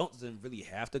doesn't really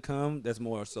have to come. That's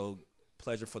more so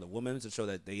pleasure for the woman to show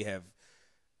that they have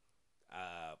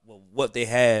what they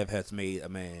have has made a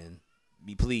man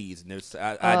be pleased. And there's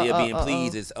idea of being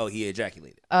pleased is he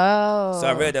ejaculated. Oh. So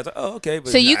I read that. Oh, okay.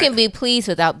 But So you can be pleased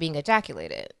without being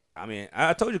ejaculated. I mean,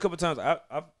 I told you a couple times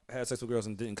I've had sex with girls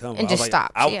and didn't come. And I was just like,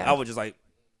 stopped, I yeah. was just like,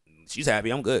 she's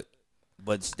happy. I'm good.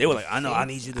 But they were like, I know. I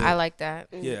need you to. I like that.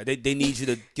 Yeah, they need you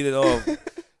to get it off.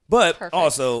 But Perfect.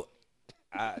 also,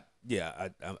 I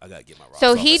gotta get my rocks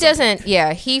So off he at some doesn't. point.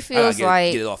 Yeah, he I feels gotta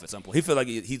like. get it off at some point. He feels like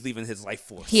he's leaving his life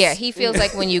force. Yeah, he feels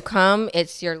like when you come,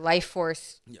 it's your life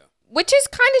force. Yeah. Which is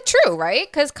kind of true, right?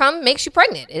 Because cum makes you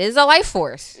pregnant. It is a life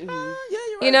force. Yeah, you're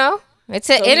right. You know, it's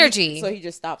an energy. So he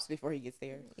just stops before he gets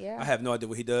there. I Yeah. have no idea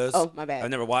what he does. Oh, my bad. I've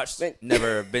never watched. But-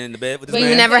 Never been in the bed with this But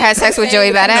man. you never had sex with Joey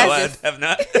No, Badass? I have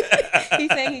not. He's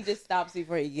saying he just stops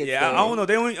before he gets Yeah, there. I don't know.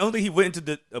 They only think he went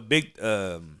into a big.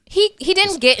 He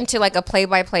didn't get into like a play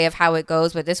by play of how it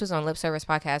goes, but this was on Lip Service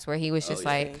Podcast where he was just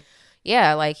like,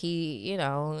 yeah, like he,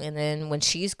 and then when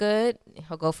she's good,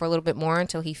 he'll go for a little bit more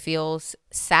until he feels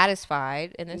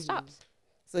satisfied and then stops.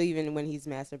 So even when he's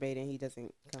masturbating, he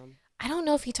doesn't come. I don't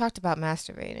know if he talked about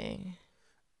masturbating.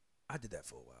 I did that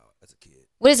for a while as a kid.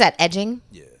 What is that, edging?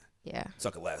 Yeah, Yeah. so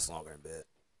I could last longer in bed.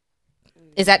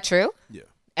 Is that true? Yeah,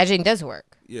 Edging does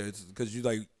work. yeah. It's because you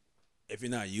like, if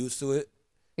you're not used to it,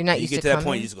 You're not you used get to to that coming?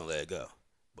 point, you're just gonna let it go.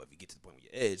 But if you get to the point where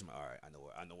you're edge, I'm like, all right,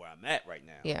 I know where I'm at right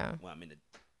now. Yeah. When I'm in the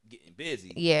getting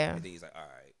busy. Yeah. And then he's like, all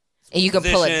right. And you can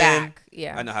pull it position. back.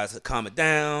 Yeah. I know how to calm it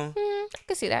down. I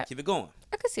can see that. Keep it going.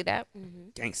 I can see that.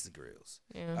 Gangsta grills.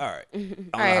 Yeah. All right.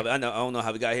 All right. I don't know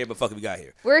how we got here, but fuck it, we got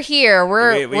here. We're here.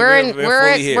 We're We're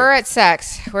fully here. we're at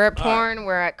sex. We're at All right. porn.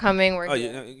 We're at coming. We're Oh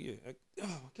here. yeah.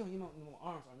 Kim, you know my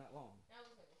arms aren't that long.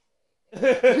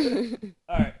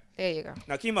 All right. There you go.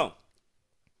 Now, chemo.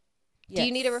 Do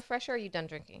you need a refresher? Or are you done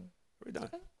drinking? We're done.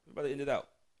 We're about to end it out.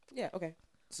 Yeah, okay.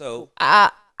 So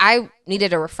I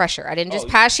needed a refresher. I didn't just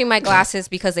pass you my glasses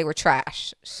because they were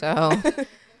trash. So,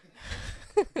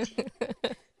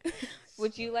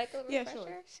 would you like a refresher? Yeah, sure.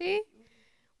 See,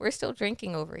 we're still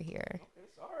drinking over here.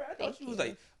 sorry, I thought she was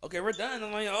like, okay, we're done.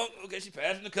 I'm like, oh, okay, she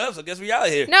passing the cups. I guess we out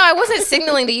of here. No, I wasn't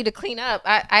signaling to you to clean up.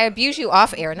 I abuse you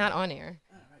off air, not on air.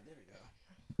 All right, there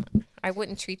we go. I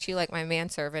wouldn't treat you like my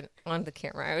manservant on the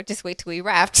camera. I would just wait till we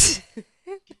wrapped.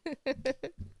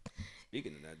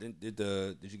 Speaking of that,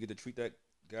 did you get to treat that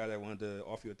guy that wanted to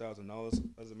offer you $1,000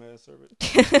 as a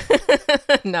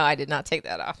manservant? No, I did not take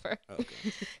that offer. Okay.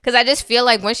 Because I just feel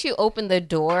like once you open the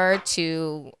door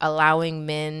to allowing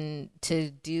men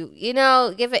to do,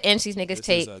 give an inch, these niggas This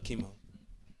take. is chemo.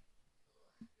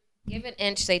 Give an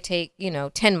inch, they take,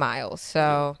 10 miles.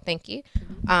 So thank you.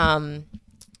 Thank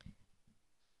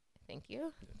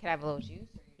you. Can I have a little juice?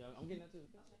 I'm getting that too.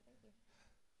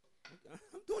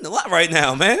 I'm doing a lot right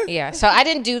now, man. Yeah. So I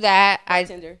didn't do that.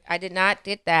 Bartender. I did not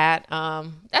did that.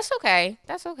 That's okay.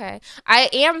 That's okay. I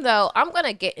am though. I'm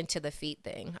gonna get into the feet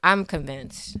thing. I'm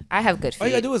convinced. I have good feet. All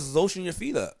you gotta do is lotion your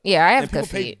feet up. Yeah, I have And people good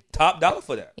feet. pay top dollar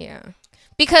for that. Yeah.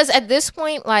 Because at this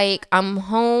point, like, I'm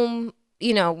home,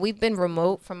 we've been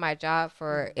remote from my job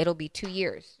for, it'll be 2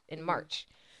 years in March.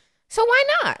 So why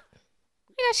not?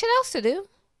 I got shit else to do.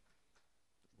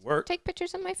 Work. Take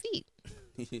pictures of my feet.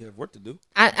 You have work to do.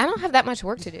 I don't have that much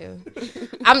work to do.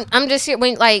 I'm just here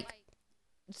when, like,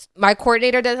 my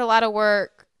coordinator does a lot of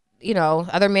work.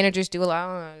 Other managers do a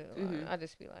lot. I'll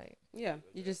just be like, Yeah,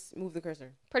 you just move the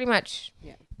cursor. pretty much.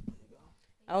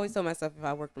 I always tell myself if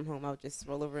I work from home, I would just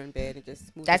roll over in bed and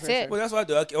just move That's the cursor. it. Well, that's what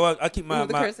I do. I keep my Move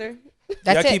the cursor.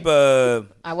 That's I it. keep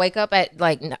I wake up at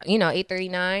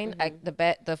 8:39.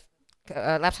 The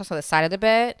laptop's on the side of the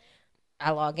bed.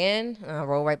 I log in. And I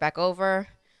roll right back over.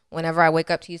 Whenever I wake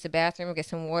up to use the bathroom, get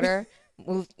some water,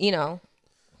 move.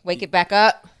 Wake it back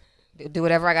up. Do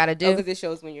whatever I gotta do. Because it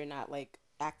shows when you're not like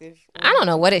active. I don't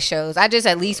know what it shows. I just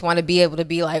at least want to be able to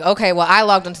be like, okay, well, I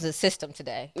logged into the system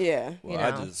today. Yeah. Well,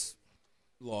 I just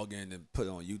log in and put it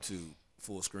on YouTube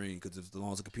full screen because as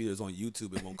long as the computer is on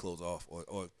YouTube, it won't close off or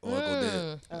go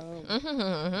dead. Oh.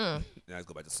 Then I just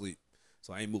go back to sleep.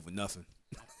 So I ain't moving nothing.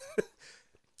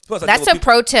 Plus, I That's deal a with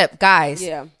pro tip, guys.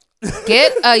 Yeah.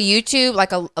 Get a YouTube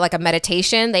like a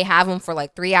meditation. They have them for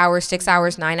like 3 hours, 6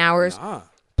 hours, 9 hours. Nah,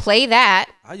 Play that.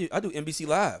 I do NBC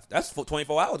Live. That's for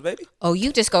 24 hours, baby. Oh,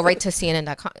 you just go right to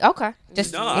CNN.com. Okay,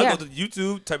 just No, I go to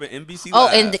YouTube, type in NBC Oh,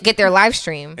 Live. and get their live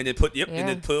stream. and then put Yeah. and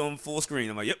then put on full screen.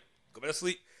 I'm like, yep, go back to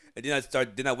sleep. And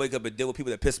then I wake up and deal with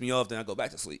people that piss me off. Then I go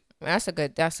back to sleep. That's a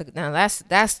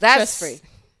Stress free.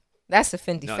 That's a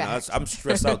Fendi No, fact. I'm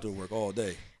stressed out doing work all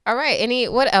day. All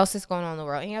right. What else is going on in the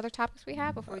world? Any other topics we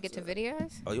have before we get to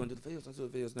videos? Oh, you want to do the videos? Let's do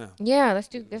the videos now. Yeah, let's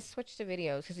switch to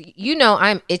videos because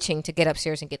I'm itching to get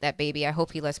upstairs and get that baby. I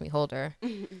hope he lets me hold her.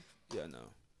 Yeah, no.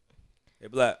 Hey,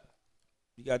 Black,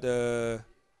 you got the.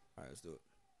 All right, let's do it.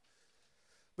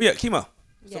 But yeah, chemo.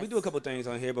 So we Yes. do a couple things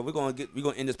on here, but we're gonna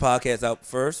end this podcast out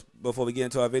first before we get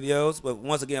into our videos. But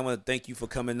once again, I want to thank you for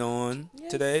coming on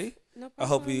Yes. today. No I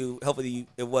problem. hopefully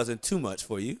it wasn't too much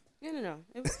for you. No.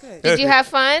 It was good. Did you have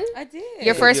fun? I did.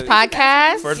 Your first Yeah.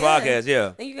 podcast? First Yes. podcast,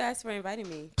 yeah. Thank you guys for inviting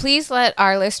me. Please let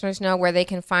our listeners know where they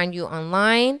can find you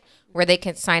online, where they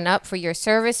can sign up for your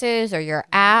services or your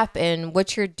app, and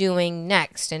what you're doing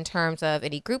next in terms of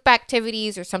any group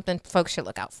activities or something folks should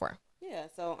look out for. Yeah,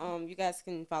 so you guys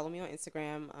can follow me on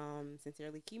Instagram,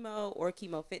 Sincerely Chemo or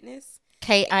Chemo Fitness.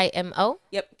 KIMO.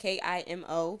 Yep,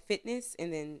 KIMO Fitness,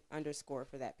 and then _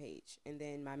 for that page. And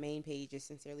then my main page is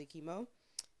Sincerely Chemo.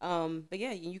 But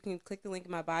yeah, you can click the link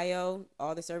in my bio.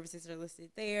 All the services are listed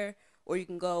there. Or you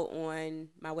can go on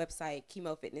my website,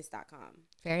 chemofitness.com.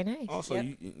 Very nice. Also, Yep.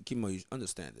 chemo, you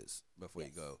understand this before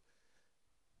Yes. you go.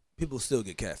 People still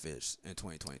get catfish in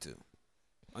 2022.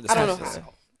 I don't know this.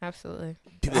 how. Absolutely.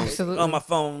 People Absolutely. Oh, my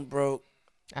phone broke.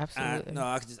 Absolutely. No,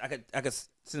 I could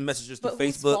send messages to But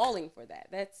who's Facebook. falling for that?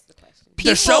 That's the question.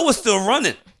 The show was still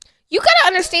running. You gotta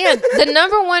understand the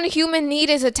number one human need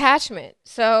is attachment.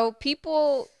 So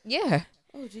people, yeah.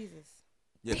 Oh, Jesus.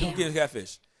 Yeah, people getting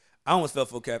catfish. I almost fell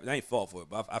for a catfish. I ain't fall for it,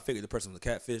 but I figured the person was a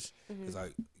catfish. It's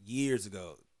like years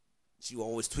ago. She would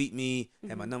always tweet me,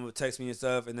 had my number, text me and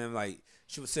stuff, and then like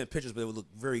she would send pictures, but it would look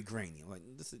very grainy. I'm like,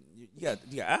 you got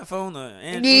iPhone or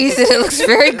Android? It looks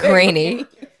very grainy.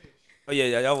 Oh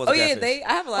yeah, that was. Oh, a yeah, catfish.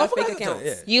 I have a Oh, lot I of forgot fake to tell you,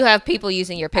 accounts. yeah. You have people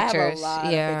using your I have a pictures. lot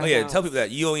of Yeah. Oh fake yeah, accounts. tell people that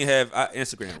you only have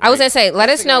Instagram. Right? I was gonna say, let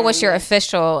us know Instagram, what's your yeah.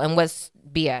 official and what's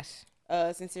BS.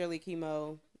 Sincerely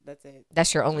Chemo. That's it.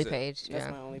 That's your only That's it. page. That's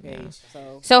Yeah. my only Yeah. page.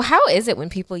 So how is it when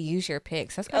people use your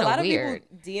pics? That's A kind lot of of weird.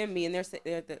 people DM me and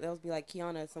they'll be like,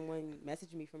 Kiana, someone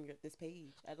messaged me from this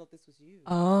page. I thought this was you.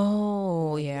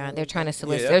 Oh yeah, they're trying to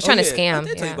solicit. Yeah, They're trying to I scam.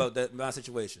 did tell you Yeah. about that my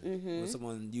situation when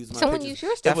someone used my Someone pictures. used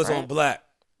your stuff, It was on right? Black.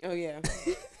 Oh, yeah.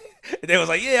 And they was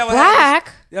like, yeah, I was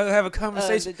Black. Y'all have a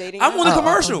conversation. the dating I'm app? on the Oh, oh,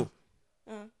 commercial.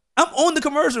 I'm on the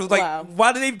commercial. Like, Wow.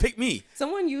 why did they pick me?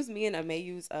 Someone used me and May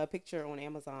use a picture on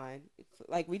Amazon.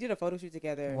 Like, we did a photo shoot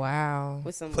together Wow.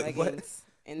 with some Wait, what? leggings.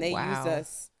 And they Wow. used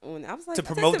us. On, I was like, To I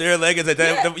promote texted- their leggings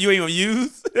that you ain't even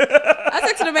use.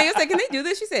 I texted May. I said, can they do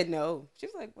this? She said, no. She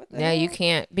was like, what the Yeah, hell? you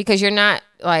can't because you're not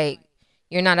a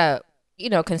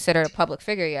considered a public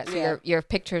figure yet. So Yeah. your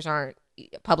pictures aren't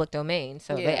public domain.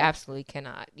 So they Yeah. absolutely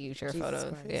cannot use your Jesus photos.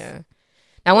 Christ. Yeah.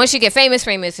 Now, once you get famous,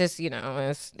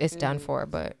 it's done for.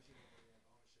 But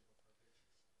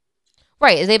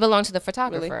right, they belong to the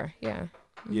photographer. Yeah.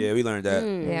 Yeah, we learned that. Yeah.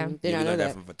 Did Yeah, not we know learned that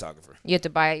that. from a photographer. You have to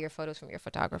buy your photos from your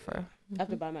photographer. I have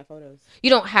to buy my photos.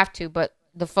 You don't have to, but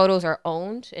the photos are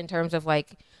owned in terms of like.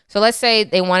 So let's say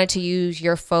they wanted to use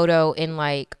your photo in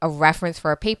like a reference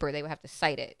for a paper, they would have to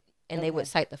cite it, and they would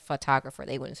cite the photographer.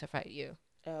 They wouldn't cite you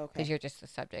Oh, okay. because you're just the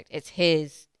subject. It's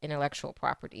his intellectual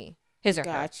property, his or her.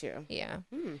 Got you. Yeah,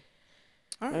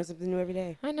 Learn something new every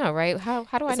day. I know, right? How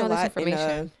do I It's know a this lot information?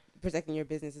 in protecting your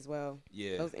business as well.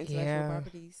 Yeah. Those intellectual Yeah.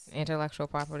 properties. Intellectual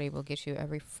property will get you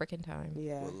every freaking time.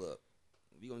 Yeah. Well, look,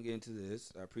 we gonna get into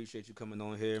this. I appreciate you coming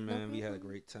on here, man. We had a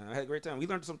great time. I had a great time. We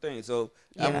learned some things. So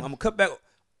I'm gonna cut back.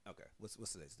 Okay, what's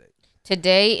today's date?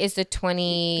 Today is the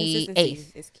 28th.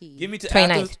 Consistency is key. Give me to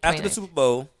 29th, after the 29th. Super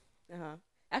Bowl.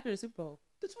 After the Super Bowl.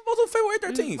 The Super Bowl's on February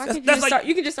 13th. Why That's, can't you that's just like start?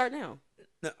 You can just start now.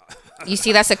 no, You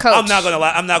see, that's a coach. I'm not gonna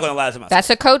lie. I'm not gonna lie to myself. That's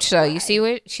a coach, though. You see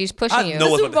what she's pushing I you. know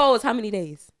The what's Super Bowl is how many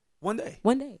days? one day.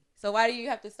 One day. So why do you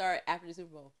have to start after the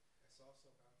Super Bowl?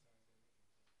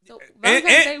 So And-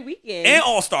 Valentine's Day weekend. And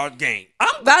All-Star game.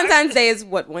 Valentine's Day is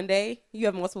what, one day? You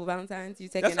have multiple Valentines you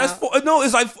taking That's out?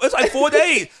 it's like 4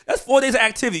 days. That's 4 days of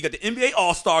activity. You got the NBA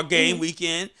All-Star game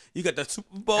weekend. You got the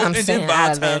Super Bowl I'm and then staying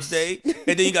out of Valentine's this. Day,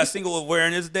 and then you got Single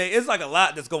Awareness Day. It's like a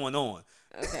lot that's going on.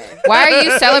 Okay. Why are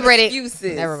you celebrating?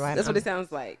 Excuses. Never mind. That's what it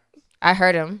sounds like. I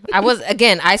heard him.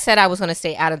 I said I was going to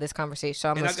stay out of this conversation, so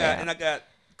I'm And going to stay out. I got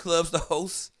clubs to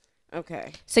host.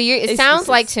 Okay. So it Excuses. sounds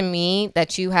like to me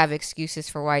that you have excuses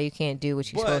for why you can't do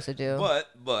what you're supposed to do.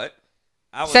 But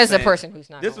I was Says the saying, person who's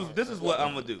not. This is what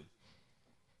I'm gonna do.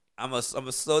 I'm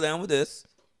gonna slow down with this.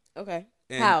 Okay.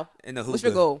 And, How? And the What's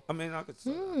your hookah. goal? I mean, I could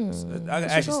your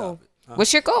actually goal? stop it. Huh?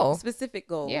 What's your goal? Specific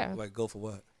goal. Yeah. Like go for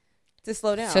what? To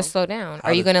slow down. To slow down. How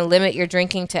Are you to- going to limit your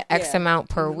drinking to X Yeah. amount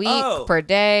per week, Oh, per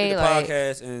day? The Like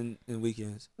podcast and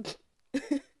weekends. the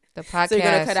podcast. So you're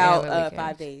gonna cut yeah, out the 5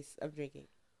 weekends. days of drinking.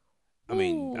 I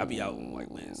mean, I'll be out on like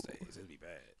Wednesdays. It'd be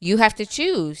bad. You have to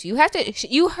choose. You have to.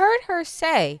 You heard her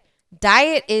say,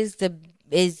 diet makes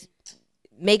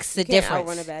the Can't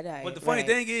outrun a difference. bad diet. But the funny Right.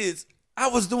 thing is, I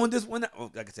was doing this when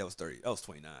I could say I was 30. I was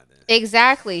 29 then.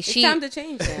 Exactly. It's time to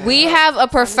change now. We have a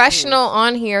professional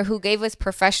on here who gave us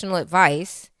professional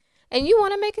advice, and you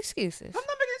want to make excuses. I'm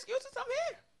not making excuses. I'm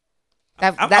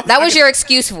here. That was your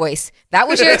excuse voice. That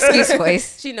was your excuse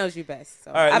voice. She knows you best.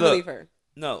 So All right, I look. believe her.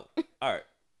 No. All right.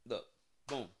 Look.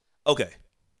 Boom. Okay.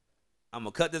 I'm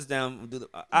gonna cut this down.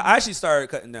 I actually started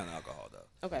cutting down alcohol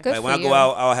though. Okay. Good Like when for I go you.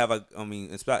 out, I'll have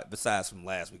it's besides from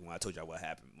last week when I told y'all what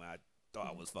happened when I thought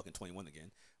I was fucking 21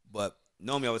 again. But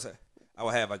normally I would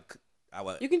have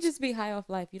You can just be high off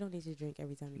life. You don't need to drink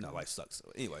every time you no, go. life sucks.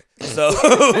 So anyway, so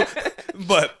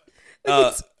but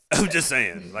I'm just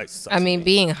saying, life sucks. I mean,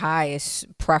 being high is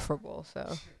preferable.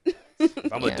 So if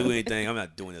I'm gonna yeah. do anything, I'm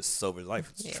not doing this sober.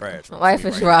 Life is trash. right? life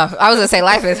is rough. I was gonna say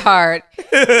life is hard.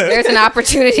 There's an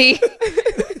opportunity.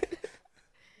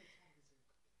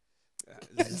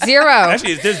 Zero.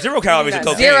 Actually, there's 0 calories in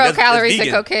cocaine. Zero That's calories in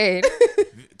vegan. cocaine.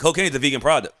 Cocaine is a vegan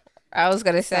product. I was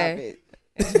gonna Stop say it.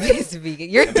 it's vegan.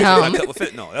 You're I dumb. cut with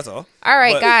fentanyl. That's all. All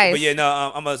right, guys. But yeah,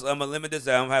 no, I'm gonna limit this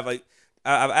down.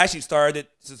 I've actually started it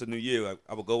since the new year.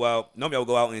 I would go out. Normally, I would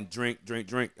go out and drink.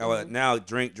 I would now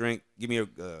drink. Give me a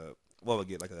what would I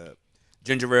get, like a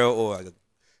ginger ale or like a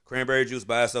cranberry juice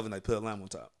by itself, and I put a lime on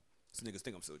top. These niggas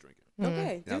think I'm still drinking.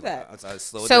 Okay, do that. I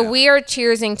slow it So down. we are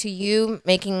cheersing to you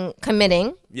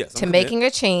committing Yes, I'm to committed. making a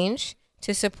change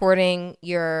to supporting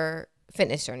your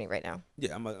fitness journey right now.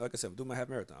 Yeah, like I said, I'm doing my half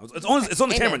marathon. It's on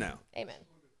the camera now. Amen.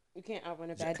 You can't outrun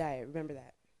a bad diet. Remember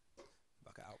that.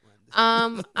 I can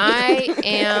outrun this. I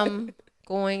am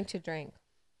going to drink.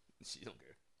 She don't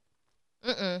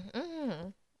care.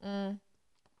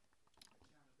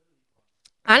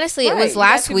 Honestly, it Right, was you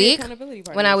last guys can be week accountability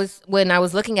when I partners.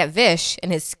 was looking at Vish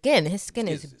and his skin. His skin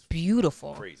is It's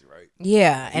beautiful. Crazy, right?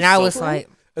 Yeah, and He's I so was cool. like,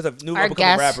 There's a new Our upcoming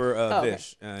guest- rapper, okay.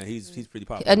 Vish. He's pretty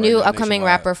popular. a new right now upcoming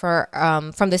nationwide.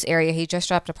 rapper from this area. He just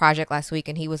dropped a project last week,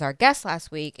 and he was our guest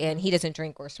last week. And he doesn't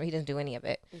drink or so he doesn't do any of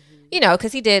it,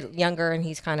 because he did younger and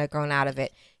he's kind of grown out of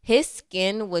it. His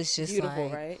skin was just Beautiful,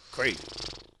 like, right? Crazy.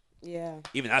 Yeah.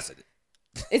 Even I said it.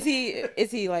 Is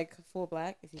he like full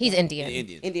black? Is he He's black? Indian,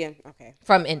 Indian. Indian. Okay.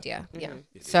 from India. Yeah,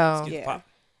 Yeah, so skin Yeah. pop.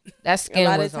 that A skin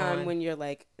lot was of time on. when you're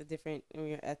like different, when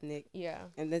you're ethnic, Yeah,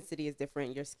 and the city is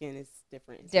different, your skin is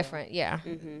different. different. Yeah,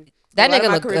 Mm-hmm. that a lot nigga of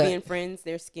my looked Caribbean good. friends,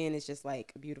 their skin is just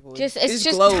like beautiful. It's It just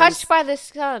glows. touched by the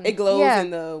sun. It glows Yeah.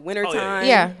 in the wintertime. Oh,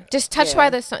 yeah. Yeah, just touched Yeah. by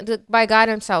the sun, by God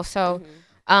Himself. So,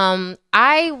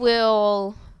 I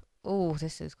will. Oh,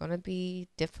 this is gonna be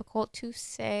difficult to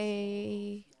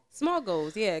say. Small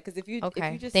goals, yeah. Because if you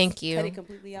Okay, just thank you. cut it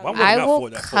completely out, Why I not will four-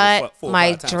 four- cut four or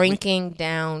my five times a week? drinking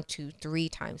down to 3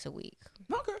 times a week,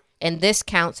 Okay. and this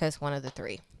counts as one of the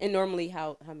 3. and normally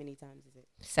how many times is it?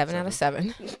 7 out of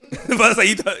 7. But I say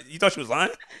you thought she was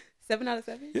lying? 7 out of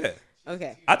 7. Yeah.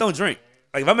 Okay. I don't drink.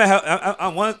 Like if I'm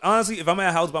at honestly, if I'm at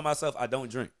a house by myself, I don't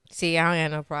drink. See, I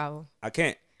ain't no problem. I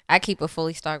can't. I keep a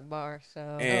fully stocked bar, so.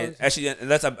 And actually,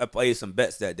 unless I play some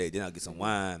bets that day, then I'll get some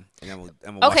wine. And I'm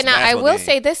gonna watch Okay, the now I basketball will game.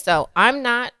 say this though. I'm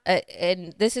not,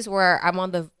 and this is where I'm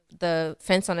on the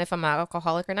fence on if I'm an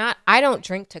alcoholic or not. I don't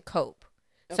drink to cope.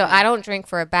 So Okay. I don't drink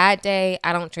for a bad day.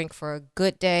 I don't drink for a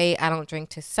good day. I don't drink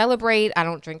to celebrate. I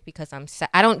don't drink because I'm sad.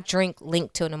 I don't drink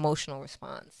linked to an emotional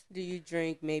response. Do you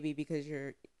drink maybe because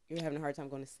you're having a hard time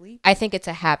going to sleep? I think it's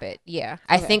a habit. Yeah.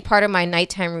 I Okay. think part of my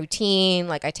nighttime routine,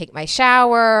 like I take my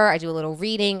shower, I do a little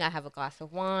reading, I have a glass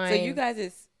of wine. So you guys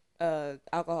is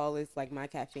alcohol is like my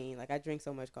caffeine. Like I drink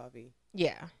so much coffee.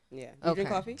 Yeah. Yeah. You drink Okay.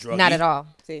 coffee? Druggy? Not at all.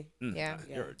 See, Yeah.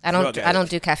 You're a I don't drug I don't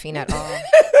addict. do caffeine at all.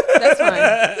 that's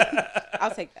fine. I'll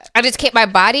take that. I just can't. My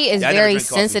body is Yeah, I never very drink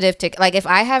coffee. sensitive to like if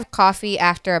I have coffee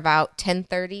after about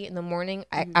 10:30 in the morning,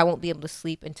 I won't be able to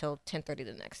sleep until 10:30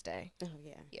 the next day. Oh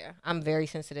yeah. Yeah, I'm very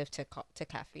sensitive to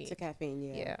caffeine. To caffeine,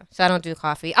 yeah. Yeah, so I don't do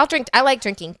coffee. I like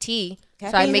drinking tea.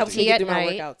 Caffeine so I make helps me tea get at through my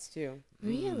night. workouts too.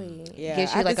 Really? Yeah.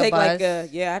 Gives I you have like to a take buzz.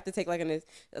 I have to take like a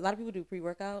lot of people do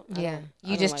pre-workout. I Yeah, don't- I you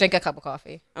don't just like drink it. a cup of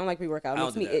coffee. I don't like pre-workout. It I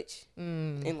makes don't me do that. itch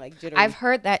and like jittery. I've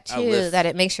heard that I too. live- That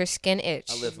it makes your skin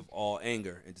itch. I live with all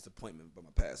anger and disappointment by my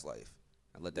past life.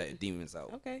 I let that demons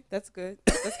out. Okay, that's good.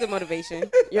 That's good motivation.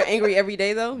 You're angry every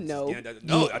day though? No. Yeah,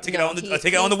 no, I take it on the I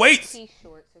take it on the weights. He's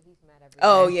short, so he's mad every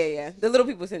Oh day. yeah. The little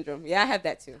people syndrome. Yeah, I have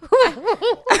that too.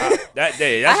 That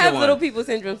day, I that's have the little one. people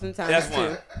syndrome sometimes That's too.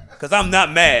 one. Cause I'm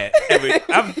not mad.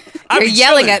 I'm You're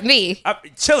yelling at me. I'm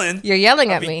chilling. You're yelling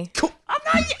I at be me. cool. I'm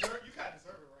not.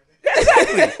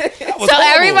 Exactly. That was So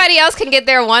horrible. everybody else can get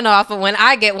their one off, but when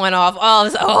I get one off,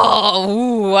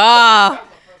 ooh, ah.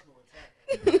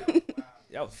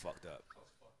 That was fucked up.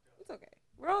 It's okay.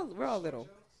 We're all little.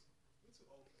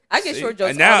 I get See? short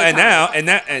jokes and now all the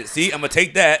time. and see, I'm gonna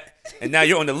take that, and now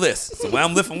you're on the list. So when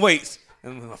I'm lifting weights,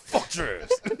 I'm gonna fuck Treves.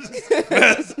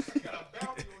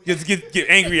 Just get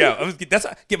angry out.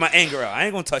 Get my anger out. I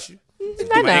ain't gonna touch you.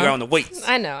 Just get my anger out on the weights.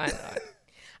 I know.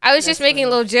 I was just making a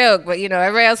little joke, but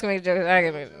everybody else can make jokes. I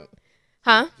can make.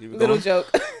 Huh? See where we Little going?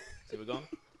 joke. See where we going?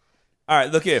 All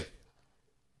right, look here.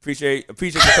 Appreciate you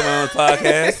coming on the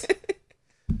podcast.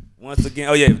 Once again,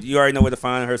 oh yeah, you already know where to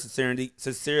find her.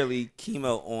 Sincerely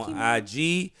Chemo on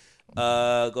IG.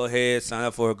 Go ahead, sign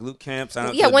up for her glute camp. Sign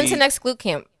up. Yeah. to When's be- the next glute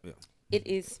camp? It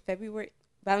is February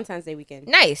Valentine's Day weekend.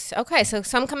 Nice. Okay, so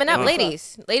some coming up, Uh-huh.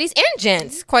 ladies and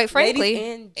gents. Quite frankly,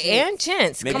 and gents. and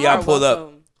gents. Maybe Come I'll on. pull up.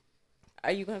 Welcome.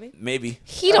 Are you coming? Maybe.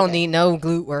 He don't Okay. need no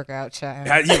glute workout, child.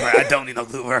 You're right. I don't need no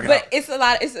glute workout. But it's a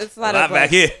lot. It's a lot a lot of back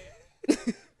here.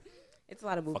 It's a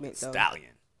lot of Fucking movement though.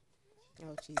 stallion.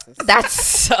 Oh Jesus.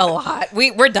 That's a lot.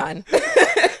 We're done.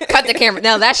 Cut the camera.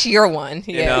 No, that's your one.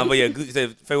 Yeah. And, but yeah, you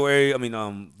said February.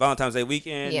 Valentine's Day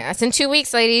weekend. Yeah, it's in 2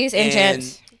 weeks, ladies and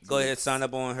gents. Go ahead, sign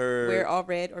up on her. We're all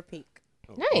red or pink.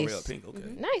 Oh, Nice. real pink.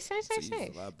 Okay. Nice. So nice.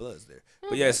 a lot of bloods there.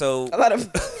 But yeah, so A lot of.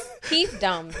 He's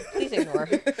dumb. Please ignore.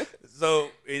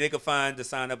 they can find to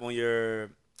sign up on your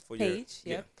Page,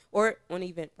 yeah. or on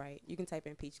Eventbrite. You can type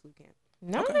in Peach Glue Camp.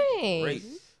 Nice. Great.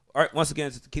 All right, once again,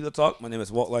 it's Tequila Talk. My name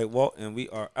is Walt Like Walt, and we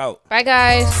are out. Bye,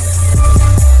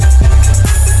 guys.